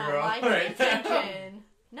anime know, girl. like right now. attention.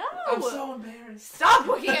 No. I'm so embarrassed. Stop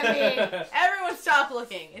looking at me. Everyone stop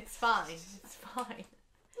looking. It's fine. It's fine.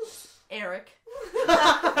 Eric.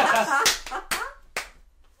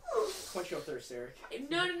 Quench your thirst, Eric.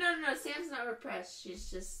 No. Sam's not repressed.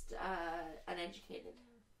 She's just uneducated.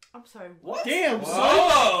 I'm sorry. What? Damn, son.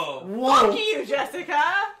 Whoa! Fuck Whoa. you, Jessica.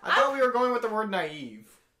 I thought we were going with the word naive.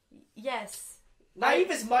 Yes.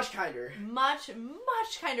 Naive is much kinder. Much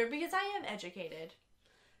kinder because I am educated.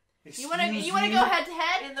 Excuse You wanna you? go head to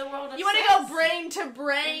head? In the world of You wanna sex. go brain to In the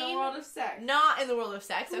brain? world of sex. Not in the world of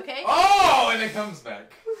sex, okay? Oh, and it comes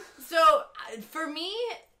back. So for me,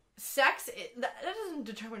 sex that doesn't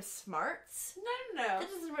determine smarts. No. That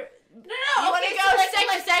doesn't. No. You want to okay, go so like,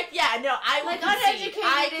 sex to sex? Yeah, no, I like would concede. uneducated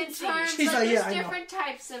I in concede. terms She's like like, there's yeah, I know. different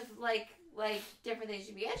types of like different things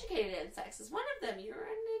you be educated in. Sex is one of them. You're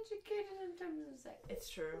uneducated in terms of sex. It's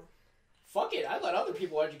true. Fuck it, I let other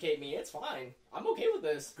people educate me. It's fine. I'm okay with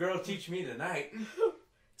this. Girl, teach me tonight.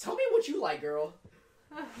 Tell me what you like, girl.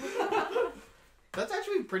 That's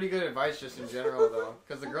actually pretty good advice just in general, though.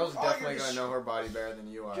 Because the girl's Oh, definitely you're going to know her body better than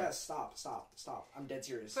you are. Jess, stop. I'm dead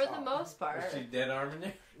serious. For Stop. the most part. Is she dead arming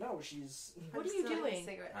you? No, she's What are I'm you still having doing?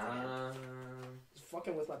 cigarettes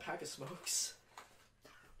fucking with my pack of smokes.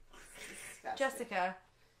 again. Jessica.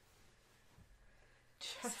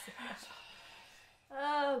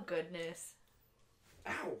 Oh goodness.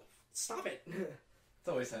 Ow! Stop it. It's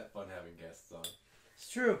always had fun having guests on. It's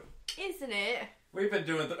true. Isn't it? We've been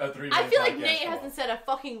doing a 3-minute I feel like podcast Nate for a hasn't said a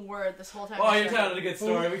fucking word this whole time. while. Oh, we've you're started. telling a good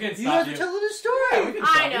story. We can't You stop have you. to tell the Yeah, story. we can I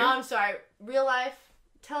stop know. you. I'm sorry. Real life.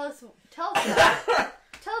 Tell us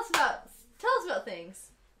about things.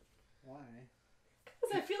 Why?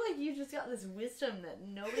 Because I feel like you just got this wisdom that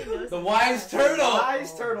nobody knows. The that wise you have. turtle.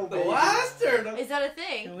 Wise turtle, The baby. wise turtle. Is that a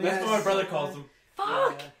thing? That's what my brother calls him. Fuck!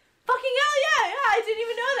 Yeah. Fucking hell yeah! I didn't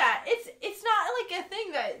even know that. It's not like a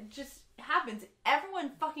thing that just happens.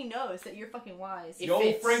 Everyone fucking knows that you're fucking wise. It Yo,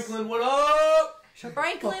 fits. Franklin, what up? Shut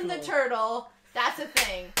Franklin the fuck up. turtle. That's a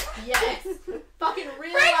thing. Yes. Fucking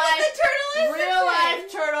real Franklin life. the turtle is Real the life thing.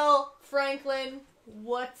 turtle. Franklin.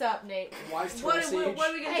 What's up, Nate? Wise turtle What sage.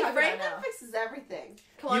 are we gonna Hey, talk Franklin about now? fixes everything.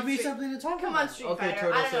 Come Give on, me Street, something to talk come about. on, Street Okay, Fighter.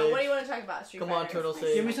 Turtle I don't know. Sage. What do you want to talk about, Street Come Fighter? on, Turtle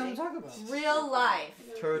Sage. Give me something to talk about. Real life.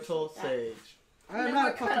 Turtle Sage. I'm No not more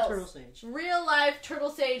a fucking cuddles. turtle stage. Real life Turtle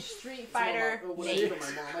Sage Street Fighter. When I Nate. give it my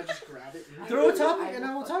mom, I just grab it. Throw a topic and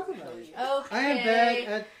I will talk about it. Okay. I am bad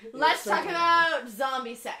at. Let's talk something. about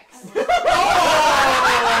zombie sex.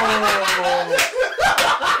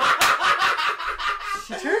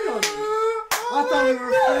 She turned on me. I thought we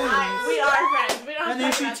were friends. We are friends. We don't And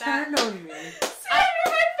then talk she about that. turned on me. Sam,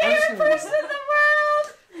 you're my favorite person in the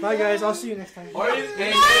world. Bye, guys. I'll see you next time. Or you,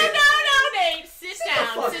 hey, No, Nate, Nate. Sit down.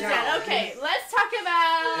 fuck Sit down. down. Okay, let's talk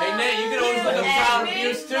about. Hey, Nate, you can always you look up and child me.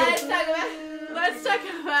 abuse, too. Let's talk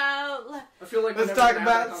about. I feel like Let's we're talk never gonna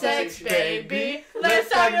about have a Sex, conversation. baby. Let's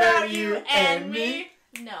talk about you and me.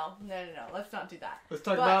 No. Let's not do that. Let's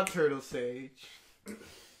talk But- about Turtle Sage.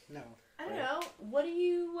 No. I don't know. What do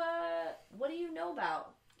you know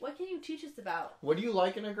about? What can you teach us about? What do you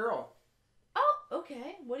like in a girl? Oh,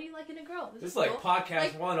 okay. What do you like in a girl? This is like cool. podcast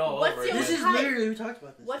Like, one all what's over your again. This is type? literally who talked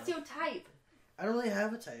about this. What's though. your type? I don't really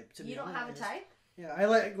have a type. To be You don't have a honest. type? Yeah, I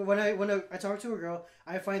like when I talk to a girl,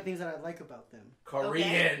 I find things that I like about them.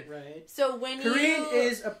 Korean. Right. So when Korean you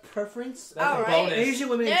is a preference. That's All a right. bonus. Asian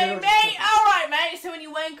women in Hey, general. mate. All right, mate. So when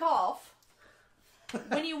you wank off,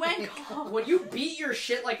 when you wank off, When you beat your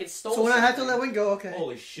shit like it's stolen. So when I have to let one go, okay.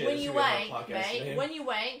 Holy shit. when this you is gonna be wank, our podcast mate, name. when you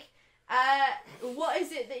wank, what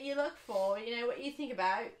is it that you look for? You know what you think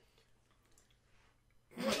about?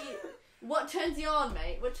 What turns you on,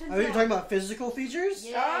 mate? What turns Are you you on? talking about physical features?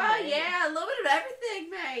 Yeah, Oh mate. yeah, a little bit of everything,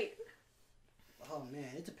 mate. Oh man,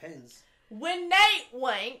 it depends. when Nate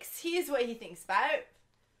winks, here's what he thinks about.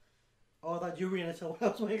 Oh, I thought you were gonna tell what I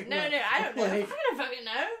was making. No, I don't know. Like, I don't fucking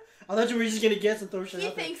know. I thought you were just gonna guess and throw shit He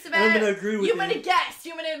out there. thinks And I'm about. gonna agree with You you. want to guess?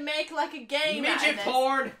 You want to make like a game out of Midget this?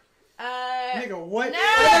 porn. Nigga, what? No!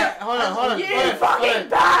 Hold on. You hold on, fucking hold on.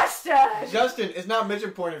 bastard! Justin, it's not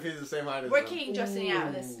midget porn if he's the same height as We're him. kicking Justin out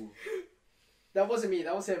of this. Ooh. That wasn't me.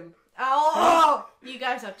 That was him. Oh, you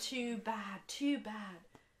guys are too bad. Too bad.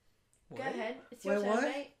 Go What? ahead. It's your Wait, turn, what?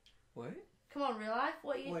 mate. What? Come on, real life.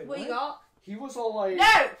 What you Wait, what you what? got? He was all like, No,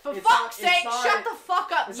 for It's fuck's not- it's sake, not- shut the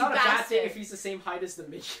fuck up, it's you not a bad thing bastard. if he's the same height as the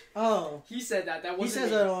midget. Oh, He said that. That he wasn't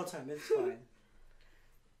says me. that all the time. It's fine.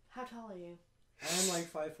 How tall are you? I'm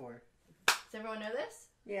like 5'4". Does everyone know this?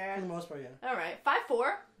 Yeah. For the most part, yeah. Alright,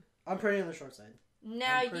 5'4". I'm pretty on the short side.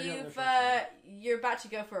 Now I'm pretty on the you've short side. you're about to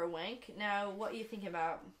go for a wank. Now what are you thinking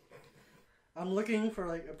about? I'm looking for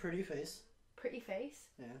like a pretty face. Pretty face?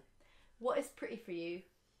 Yeah. What is pretty for you?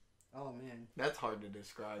 Oh man, That's hard to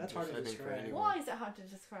describe. That's just, hard to I think, for describe. anyone. Why is it hard to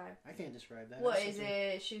describe? I can't describe that. What That's is such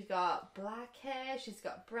a- it? She's got black hair, she's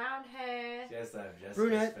got brown hair. She has to have Jessica's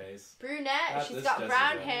Brunette. face. Brunette, Not she's this got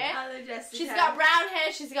brown Jessica. hair. Other Jessica. She's got brown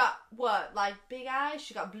hair, she's got what? Like big eyes,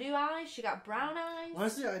 she got blue eyes, she got brown eyes.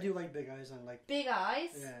 Honestly, I do like big eyes and like. Big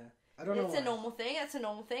eyes. Yeah. I don't know. It's why. a normal thing. It's a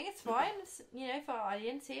normal thing. It's fine. It's, you know, for our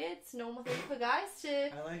audience here, it's a normal thing for guys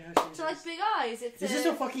to I like how she's. like big eyes. It's Is this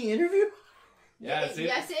a fucking interview? Yeah, it's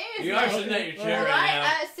yes, it is. You mate. are sitting at your chair All right now.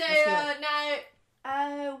 right. So Let's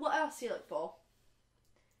now, what else do you look for?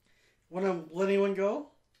 When I'm letting one go?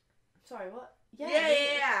 Sorry, what?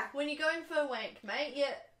 Yeah. When you're going for a wank, mate,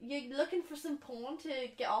 you're looking for some porn to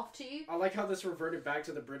get off to. I like how this reverted back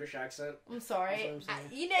to the British accent. I'm sorry. That's what I'm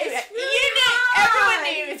saying. You know, It's really you knew hard. everyone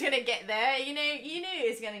knew it was gonna get there. You knew it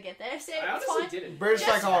was gonna get there. So I it's honestly fine. didn't. British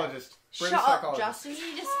Just- psychologist. British Shut up, psychologist. Justin.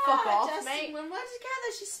 You just fuck off, Justin, mate. when we're together,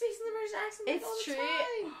 she speaks in the British accent It's all the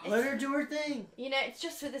true. time. Let her do her thing. You know, it's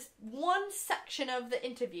just for this one section of the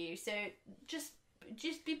interview. So just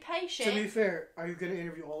be patient. To be fair, are you gonna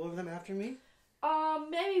interview all of them after me?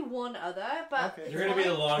 Maybe one other, but Okay. it's You're gonna be the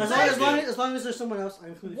fine. longest. As long as there's someone else,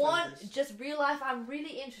 I'm completely fine One, with this. just real life. I'm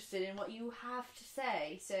really interested in what you have to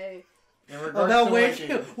say. So In regards About to wanking,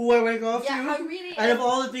 wanking. who I wank off yeah, I to? really. Out of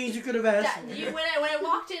all the things you could have asked that, me. when I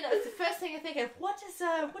walked in, that's the first thing I think of. What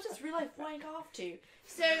does real life wank off to?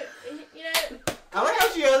 So you know, I like how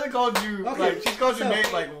she hasn't called you, Okay, like, she's called you so-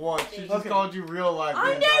 Nate like once. She just Okay. called you real life.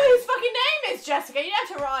 I the know entire- his fucking name is Jessica. You don't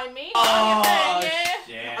have to rhyme me. Oh, yeah.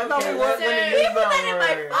 shit. I thought we Okay, weren't so- going to Even use that in that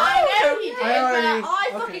my word. I know he did, I already- but I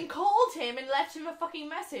okay. fucking called him and left him a fucking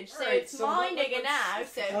message. So Alright, it's so my let's- nigga now.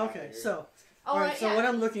 So Okay, so alright, so yeah. what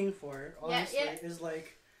I'm looking for, honestly, yeah. is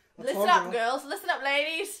like a Listen tall up, girl. girls. Listen up,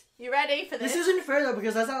 ladies. You ready for this? This isn't fair though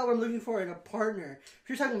because that's not what I'm looking for in a partner. If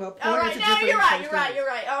you're talking about All porn, right, it's a no, different you're right. thing. You're right. You're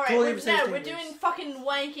right. All right, Totally we're, the same no, thing, we're guys. doing fucking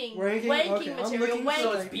wanking, Wanking? wanking Okay, I'm material, looking wank, for, So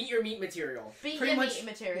like- it's beat your meat material. beat pretty your much- meat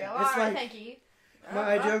material. yeah, All it's right, like- thank you. My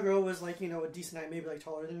ideal girl was like, a decent height, maybe like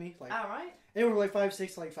taller than me, like All right. anywhere from like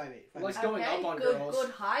 5'6" to like 5'8". Like- 5'8". going okay, up on good, girls.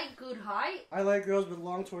 good height, good height. I like girls with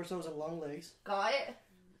long torsos and long legs. Got it.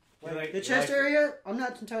 Like, like- the you chest like- area, I'm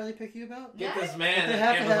not entirely picky about. Get No? this But man they at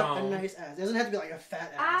have to have a Amazon. nice ass. It doesn't have to be like a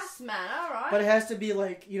fat ass. Ass man. All right. But it has to be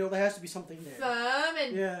like, there has to be something there. Firm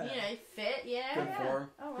and Yeah. fit. Yeah. Good yeah.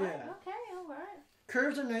 form. All right. Yeah. Okay. All right.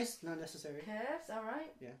 Curves are nice, not necessary. Curves. All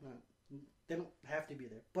right. Yeah, they don't have to be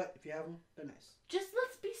there. But if you have them, they're nice. Just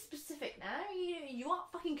let's be specific now. You want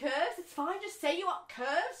fucking curves? It's fine. Just say you want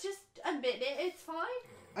curves. Just admit it. It's fine.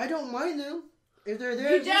 I don't mind them. If they're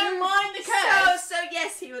there, You they're don't there. mind the curves. So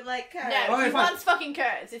yes, he would like curves. No, Alright, he fine. wants fucking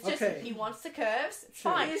curves. It's just Okay. he wants the curves. It's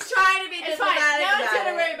Sure. fine. He's trying to be It's fine. diplomatic No one's about gonna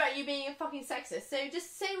it. worry about you being a fucking sexist. So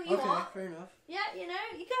just say what you Okay, want. fair enough. Yeah, you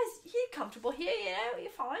guys, you're comfortable here. You're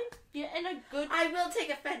fine. You're in a good. I will take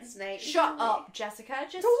offense, Nate. Shut up, Jessica.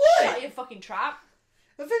 Just To what? shut your fucking trap.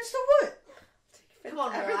 Offense to what? Come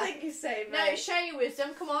on, Everything you say, No, mate. show your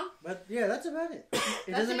wisdom. Come on. But yeah, that's about it. It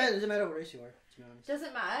That's doesn't it? matter. It doesn't matter what race you are. To be honest.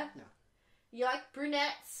 Doesn't matter. No. You like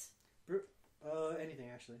brunettes? Anything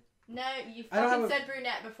actually. No, you I don't fucking have a- said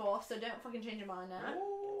brunette before, so don't fucking change your mind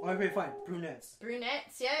now. Okay, fine. Brunettes.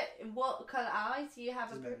 Brunettes, yeah. What colour eyes? Do you have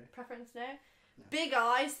Doesn't a matter. preference now? No. Big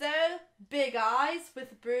eyes though. Big eyes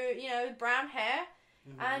with brown hair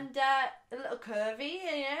Mhm. and a little curvy,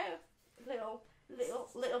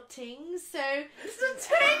 little tings. So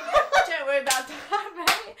don't worry about that,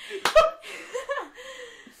 mate.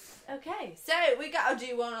 Okay, so we gotta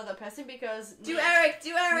do one other person because Do Eric.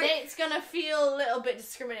 Nate's gonna feel a little bit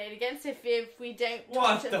discriminated against if we don't talk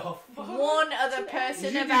What to the fuck? one other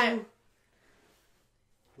person You about. do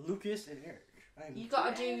Lucas and Eric. You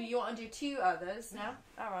want to do two others now?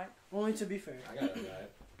 All right. Only to be fair. I got it right.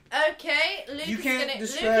 Okay, Lucas You is can't gonna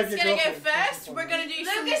describe your go girlfriend. first. We're gonna do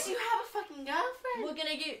some. Lucas, you have a fucking girlfriend. We're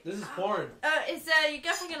gonna do. This is porn. Is your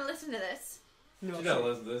girlfriend gonna listen to this? No, You gotta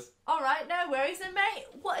listen to this. All right, no worries then, mate.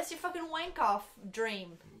 What is your fucking wank off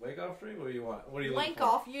dream? Wake off free? What do you want? What do you looking Wank for?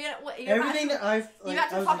 off. You're gonna. You're Everything that I've You got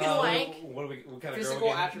to I was fucking about- wank. What kind of Physical girl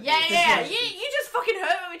again? attributes. Yeah. Physical- You just fucking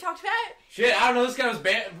heard what we talked about. Shit, I don't know. This guy was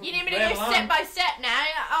bad. You need me to go step by step now.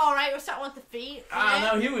 All right, we're starting with the feet. I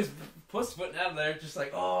don't know. He was pussyfooting out there, just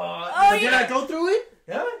like, Oh, But did yeah. I go through it?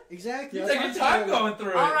 yeah. Exactly. You that's take what your I'm time talking about. going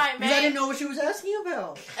through All it. right, Because I didn't mate. know what she was asking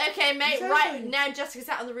about. Okay, mate. Exactly. Right now, Jessica's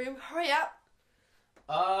out of the room. Hurry up.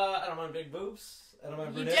 I don't mind big boobs. I don't mind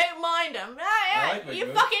You brunette. don't mind them. I like big You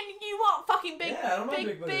boobs. you want fucking big, Yeah, I don't mind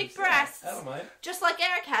big boobs. breasts. Yeah, I don't mind. Just like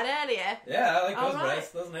Eric had earlier. Yeah, I like All those right.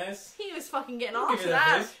 breasts. Those nice. He was fucking getting Give off me to that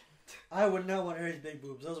that. face. I would not want Eric's big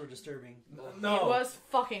boobs. Those were disturbing. No. It was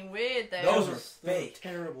fucking weird though. Those were Those fake.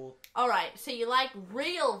 terrible. All right, so you like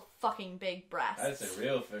real fucking big breasts. I'd say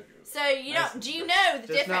real figure. So you Nice don't? Do and you big. know the Just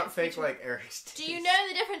difference? not fake between, like Eric's. do you know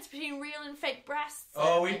the difference between real and fake breasts?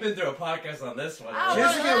 Oh, we've been through a podcast on this one. Oh, already. well,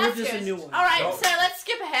 Jessica, that's we're just good. a new one. All right, Nope. so let's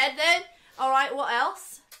skip ahead then. All right, what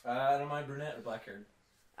else? I don't mind brunette or black hair.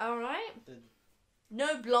 All right. Then-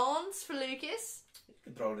 No blondes for Lucas. You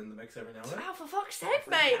can throw it in the mix every now and then. Oh, for fuck's sake,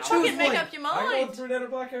 mate! Choose Fucking make one. up your I go mind. with brunette or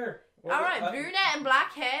black hair. What- All right, brunette and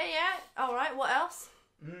black hair. Yeah. All right, what else?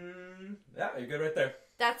 Yeah, you're good right there.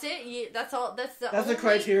 That's it. That's all. That's the That's only, the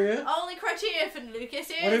criteria. only criteria for Lucas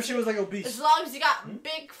here. What if she was like As obese? long as you got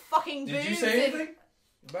big fucking boobs. Did you say and- anything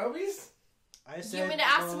about these? I You said, want me to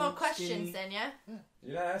ask some more skinny. questions then, yeah?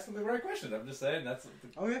 You're not asking the right question. I'm just saying that's.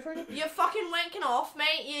 Oh yeah, fair enough. You're fucking wanking off,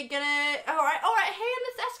 mate. You're gonna. Alright, hey,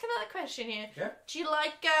 let's ask another question here. Yeah. Do you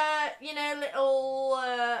like,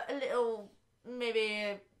 maybe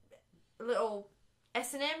a little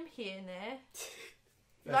S&M here and there?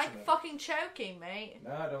 You like S&M. fucking choking, mate?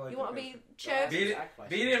 No, I don't like. You want to that be question.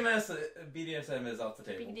 choked? BDSM is off the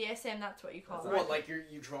table. BDSM, that's what you call it. That's What, like you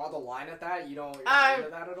draw the line at that? You're not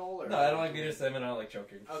into that at all? Or? No, I don't like BDSM and I don't like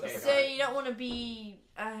choking. Okay. Stuff So like that. you don't want to be,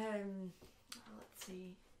 let's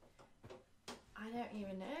see. I don't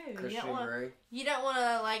even know. Christian Grey. You don't want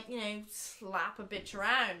to, like, slap a bitch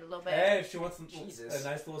around a little bit. Hey, if she wants Jesus. a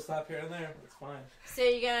nice little slap here and there, that's fine. So are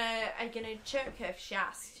you gonna choke her if she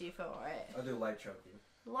asks you for it? I'll do light choking.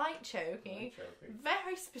 Light choking? Light choking.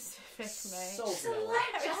 Very specific, mate. So Just a vanilla. light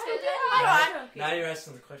Very choke. specific. Light Alright. choking. Now you're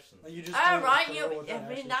asking the questions. Like, you just Alright, throw you. it without I mean,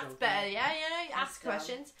 actually that's choking. better. Yeah, you ask dumb.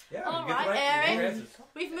 questions. Yeah, All you get the right, right Erik. answers.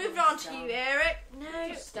 We've moved on to you, Eric. No.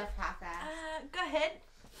 Just stuff half-assed. Go ahead.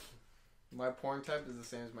 My porn type is the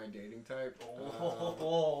same as my dating type.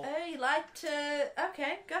 Oh, you like to.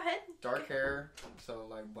 Okay, go ahead. Dark hair, so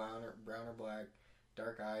like brown or black.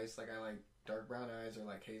 Dark eyes, like I like dark brown eyes or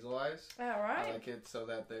like hazel eyes. I Alright. like it so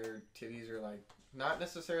that their titties are like not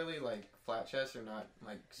necessarily like flat chest or not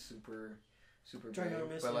like super big,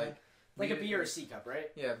 Ginormous, but yeah. Like a B or a C cup, right?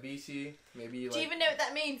 yeah, BC maybe Do you like even know what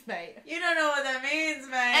that means, mate? You don't know what that means,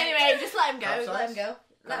 man. Anyway, just let him go. Cup Let him size? go.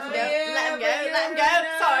 Let him Cup go. size? Yeah, Let him go. but you Let him never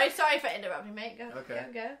go. know. Sorry for interrupting, mate. Go. Okay.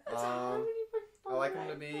 Go. I like them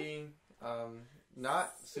to be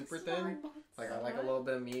not super thin. Like I like a little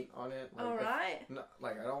bit of meat on it. Like, Alright.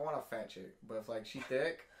 like I don't want a fat chick, but if like she's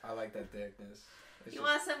thick, I like that thickness. It's You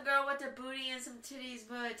just- want some girl with a booty and some titties,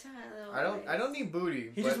 but tiny little I don't need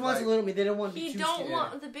booty. He but, just wants like, a little bit. They don't want to be You too don't skinny.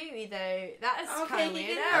 want the booty though. That is Okay, kind of you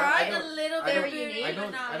weird. can Alright. have a little I bit don't- of booty, I but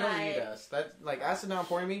don't. not I don't need like. ass. That like ass is not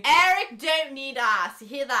important to me. Eric don't need ass. You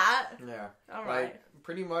hear that? Yeah. Alright. Like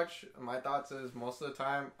pretty much, my thoughts is most of the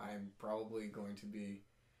time I'm probably going to be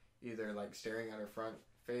either like staring at her front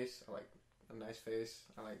face. I like a nice face.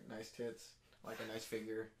 I like nice tits. I like a nice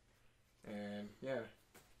figure, and yeah,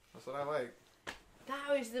 that's what I like.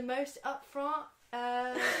 That was the most upfront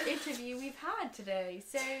interview we've had today.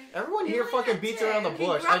 So Everyone here fucking beats around the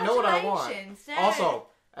bush. I know what I want. congratulations. No. Also,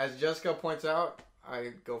 as Jessica points out,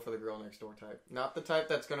 I go for the girl next door type. Not the type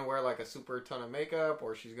that's gonna wear like a super ton of makeup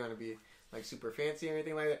or she's gonna be like super fancy or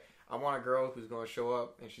anything like that. I want a girl who's gonna show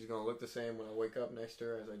up and she's gonna look the same when I wake up next to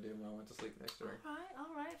her as I did when I went to sleep next to her.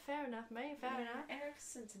 All right, fair enough, mate. Fair enough. Eric's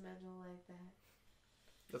sentimental like that.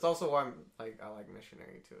 That's also why I like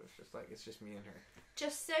missionary too. It's just me and her.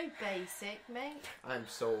 Just so basic, mate. I'm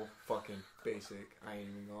so fucking basic. I ain't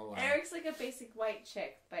even gonna lie. Eric's like a basic white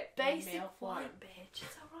chick, but in Basic male form. white bitch.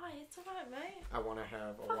 It's alright, mate. I want to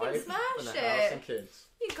have a Fucking wife smash and a it. house and kids.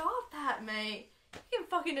 You got that, mate. You can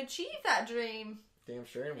fucking achieve that dream. Damn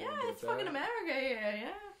sure. anyone Yeah, gets it's fucking that. America here,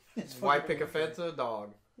 yeah. It's Why fucking pick a fence and a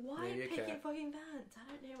dog? Why Maybe a pick your cat. fucking pants? I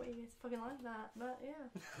don't know what you guys fucking like that, but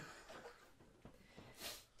yeah.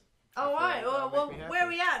 I feel Alright, like that'll well, make me where are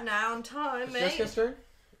happy. we at now on time, It's mate? Jessica's turn?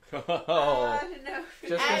 Oh. I don't know.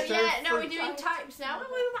 Just as yeah, no, for we're doing types now. We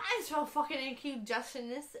might as well fucking include Justin in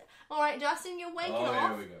this. Alright, Justin, you're wanking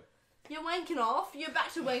off. Here we go. You're wanking off. You're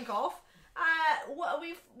about to wank off. What are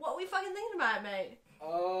we fucking thinking about, mate?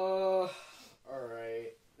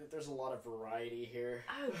 Alright. There's a lot of variety here.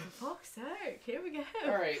 Oh, for fuck's sake. Here we go.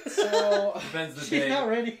 Alright, so Depends the She's day. not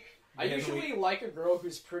ready. I usually like a girl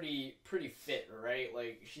who's pretty fit, right?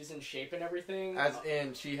 Like, she's in shape and everything. As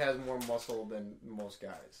in, she has more muscle than most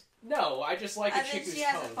guys. No, I just like a And chick then who's she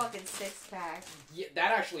has a toned. fucking six pack. Yeah,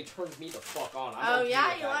 that actually turns me the fuck on. I'm Oh, okay yeah?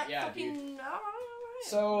 with You that. like Yeah, fucking... dude. Alright.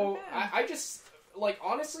 So, Okay. I just... Like,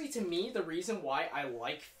 honestly, to me, the reason why I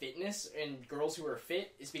like fitness and girls who are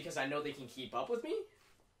fit is because I know they can keep up with me.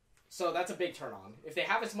 So that's a big turn on. If they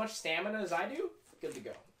have as much stamina as I do, good to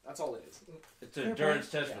go. That's all it is. It's an endurance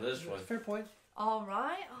test for this one. Fair point.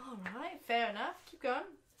 Alright. Fair enough. Keep going.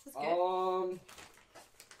 This is good.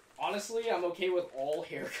 Honestly, I'm okay with all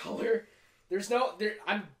hair color.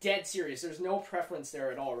 I'm dead serious. There's no preference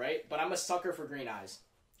there at all, right? But I'm a sucker for green eyes.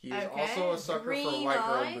 He is Okay, also a sucker for green white girl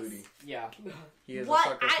eyes. booty. Yeah. He is What? a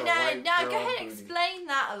sucker for No, white go girl ahead and booty. explain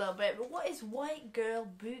that a little bit. But what is white girl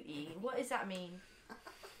booty? What does that mean?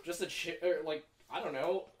 Just a like, I don't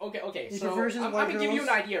know. Okay. He So prefers his I'm white gonna give you an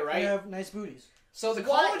girls. idea, They right? have nice booties. So the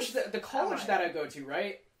What college, is- the college alright. that I go to,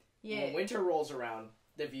 right? Yeah. When winter rolls around,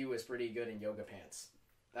 the view is pretty good in yoga pants.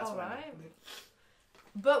 That's what I mean. Alright.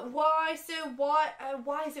 But why? So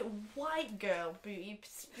why is it white girl booty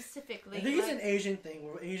specifically? I think it's Like- an Asian thing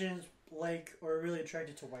where Asians like or are really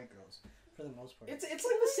attracted to white girls for the most part. It's like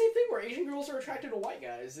the same thing where Asian girls are attracted to white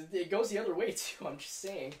guys. It goes the other way too. I'm just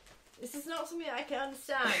saying. This is not something I can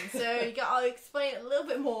understand. So you gotta explain it a little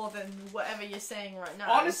bit more than whatever you're saying right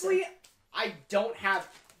now. Honestly, I don't have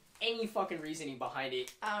any fucking reasoning behind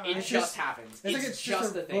it. Alright. It just happens. It's like It's it's just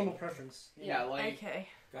just the a normal thing. preference. Yeah, like. Okay.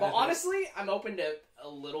 But honestly, I'm open to a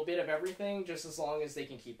little bit of everything, just as long as they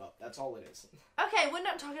can keep up. That's all it is. Okay, we're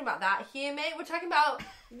not talking about that here, mate. We're talking about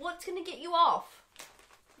what's gonna get you off.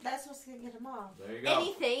 That's what's gonna get him off. There you go.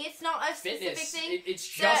 Anything. It's not a specific Fitness. thing. It's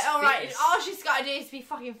So, just alright, fitness. all she's gotta do is be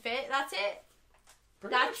fucking fit. That's it.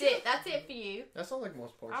 Pretty That's much it. That's it for you. That's not like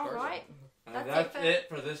most porn stars. Alright. And That's that's it it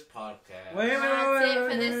for- for this podcast. Wait, That's it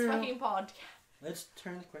for this wait. fucking podcast. Let's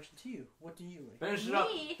turn the question to you. What do you like? Finish it up.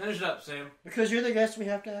 Me? Finish it up, Sam. Because you're the guest, we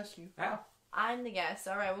have to ask you. How? I'm the guest.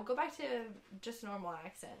 Alright, we'll go back to just normal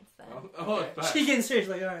accents then. Oh, it's back. She getting serious,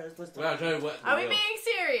 like, alright, let's Well, I'll talk. tell you what. Are we the being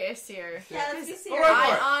serious here? Yeah, let's be Because serious. Alright,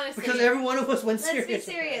 for it. I honestly... Because every one of us went Let's serious.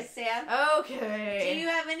 be serious, Sam. Okay. Do you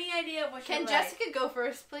have any idea what Can you Jessica go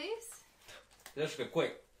first, please? Jessica,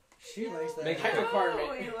 quick. She likes that. Make it Height quick. requirement.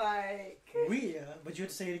 we like? We, but you have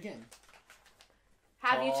to say it again.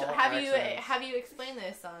 Have you All have you accents. have you explained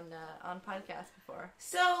this on podcast before?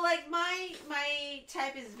 So, like, my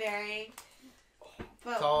type is varying.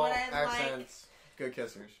 But Tall, what I like... accents, good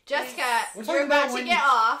kissers. Jessica, We're you're talking about about to when get you-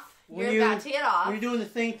 off. when You're you- about to get off. When you're doing the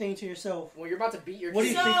thing to yourself. When you're about to beat your What do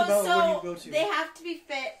you kid. think about so where you go to? they have to be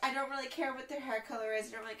fit. I don't really care what their hair color is.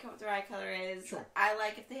 I don't really care what their eye color is. Sure. I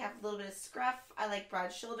like if they have a little bit of scruff. I like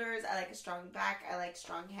broad shoulders. I like a strong back. I like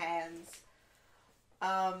strong hands.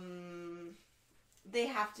 They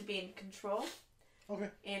have to be in control. Okay.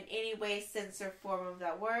 In any way, sense, or form of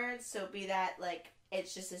that word. So be that like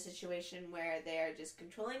it's just a situation where they're just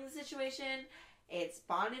controlling the situation. It's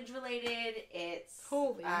bondage related. It's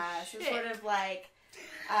Holy some shit. sort of like.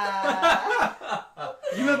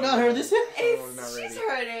 You have not heard this yet? Someone's not She's ready.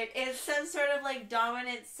 heard it. It's some sort of like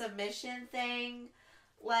dominant submission thing.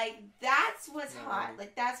 Like that's what's No. hot.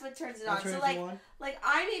 Like that's what turns it on. That's So what like you want?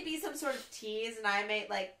 I may be some sort of tease and I may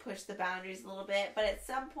like push the boundaries a little bit, but at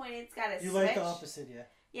some point it's got to You switch. like the opposite, yeah.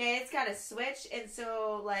 Yeah, it's got to switch, and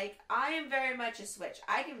so like I am very much a switch.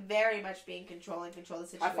 I can very much be in control and control the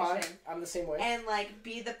High situation, five. I'm the same way. and like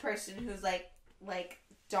be the person who's like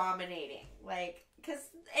dominating, like because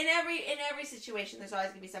in every situation there's always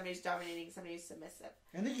gonna be somebody who's dominating, somebody who's submissive.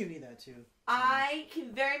 I think you need that too. I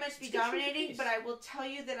can very much be It's good for your dominating, face. but I will tell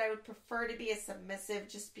you that I would prefer to be a submissive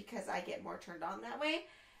just because I get more turned on that way.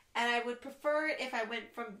 And I would prefer it if I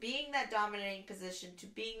went from being that dominating position to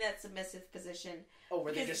being that submissive position. Oh,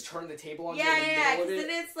 where they because- just turn the table on you Yeah, in the yeah, middle because of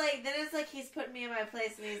then it. it's like he's putting me in my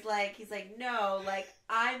place, and he's like, no, like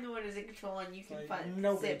I'm the one who's in control, and you can Like,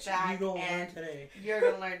 no, sit bitch, back you gonna learn and today. you're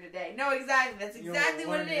gonna learn today. No, exactly, that's You're exactly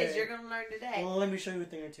gonna what it learn is. today. You're gonna learn today. Well, let me show you a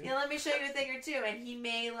thing or two. Yeah, let me show you a thing or two. And he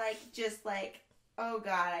may just oh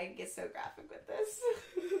god, I get so graphic with this.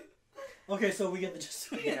 Okay, so we get the gist.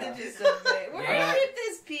 We get Yeah. the gist of it. We're Yeah. gonna keep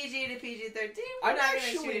this PG to PG-13. We're I'm not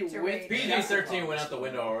actually gonna shoot it to with rating. PG-13 went out the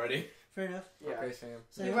window already. Fair enough. Yeah. Okay, Sam.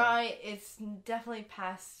 Sam. You're right. It's definitely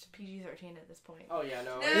past PG-13 at this point. Oh yeah,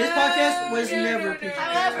 no. This podcast was never PG.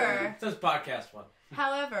 However, It says podcast one.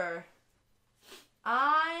 However,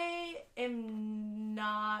 I am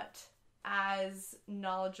not as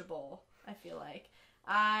knowledgeable, I feel like.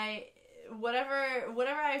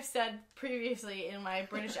 Whatever I've said previously in my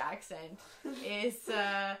British accent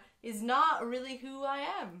is not really who I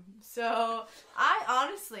am. So I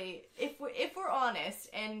honestly, if we're honest,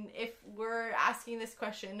 and if we're asking this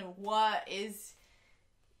question, what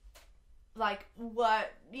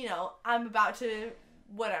I'm about to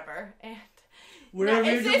whatever, and it's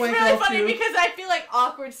really funny because I feel like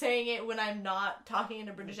awkward saying it when I'm not talking in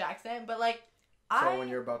a British accent, but like So when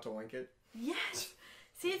you're about to wink it? yes.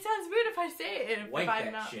 See, it sounds weird if I say it if Wank I'm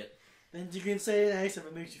that not. shit. And you can say it nice if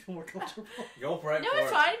it makes you feel more comfortable. Go for it. No,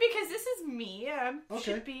 it's fine because this is me. Okay.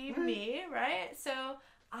 Should be me, right? So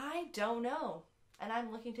I don't know, and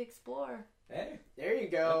I'm looking to explore. Hey, There you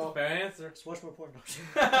that's a go. fair answer. Just watch more porn.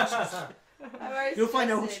 I've already You'll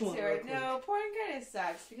find out suggested which it one to her. real quick. No, porn kind of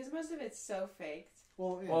sucks because most of it's so faked.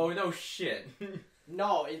 Well, yeah. Oh, no shit.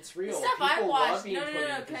 No, it's real. The stuff I People love watch. being No. put in Can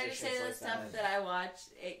I just positions say the like stuff that I watch?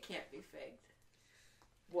 It can't be faked.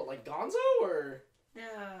 What, like Gonzo or? No.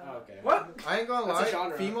 Oh, okay. What? I ain't gonna That's a lie.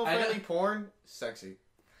 genre. Female-friendly porn, sexy.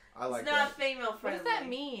 I like It's not that. female What friendly. does that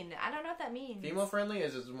mean? I don't know what that means. Female-friendly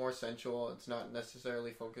is it's more sensual. It's not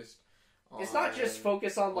necessarily focused on... It's not just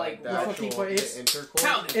focused on like the the actual fucking part. It's- the intercourse.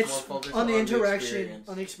 Tell me. It's, It's more focused on the interaction, experience.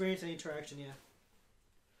 on the experience and the interaction. Yeah.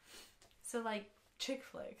 So like chick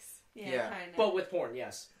flicks. Yeah. kind of. but with porn,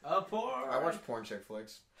 yes. A porn. I watch porn chick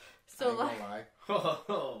flicks. I So ain't like, gonna lie.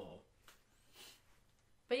 Oh.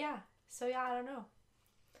 but yeah. So yeah, I don't know.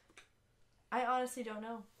 I honestly don't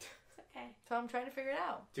know. It's okay. So I'm trying to figure it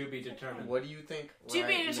out. To be determined. What do you think? To be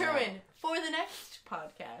right determined now? for the next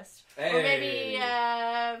podcast. Hey. Or maybe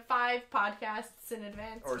 5 podcasts in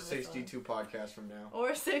advance. Or from this one. 62 podcasts from now.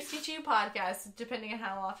 Or 62 podcasts, depending on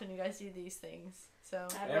how often you guys do these things. So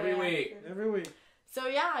Every week. Every week. So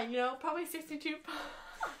yeah, probably 62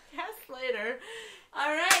 podcasts later. All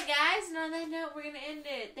right, guys. And on that note, we're gonna end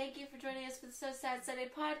it. Thank you for joining us for the So Sad Sunday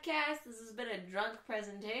podcast. This has been a drunk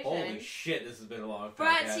presentation. Holy shit, this has been a long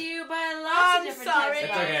Brought podcast. to you by lots I'm of different sorry. types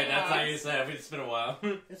It's of okay, that's how podcasts. you say it. It's been a while.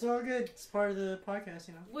 It's all good. It's part of the podcast,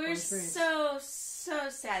 you know. We're Fun experience. so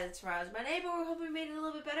sad that tomorrow's Monday, but we're hoping we made it a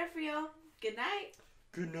little bit better for y'all. Good night.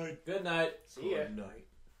 Good night. Good night. See ya. Good night.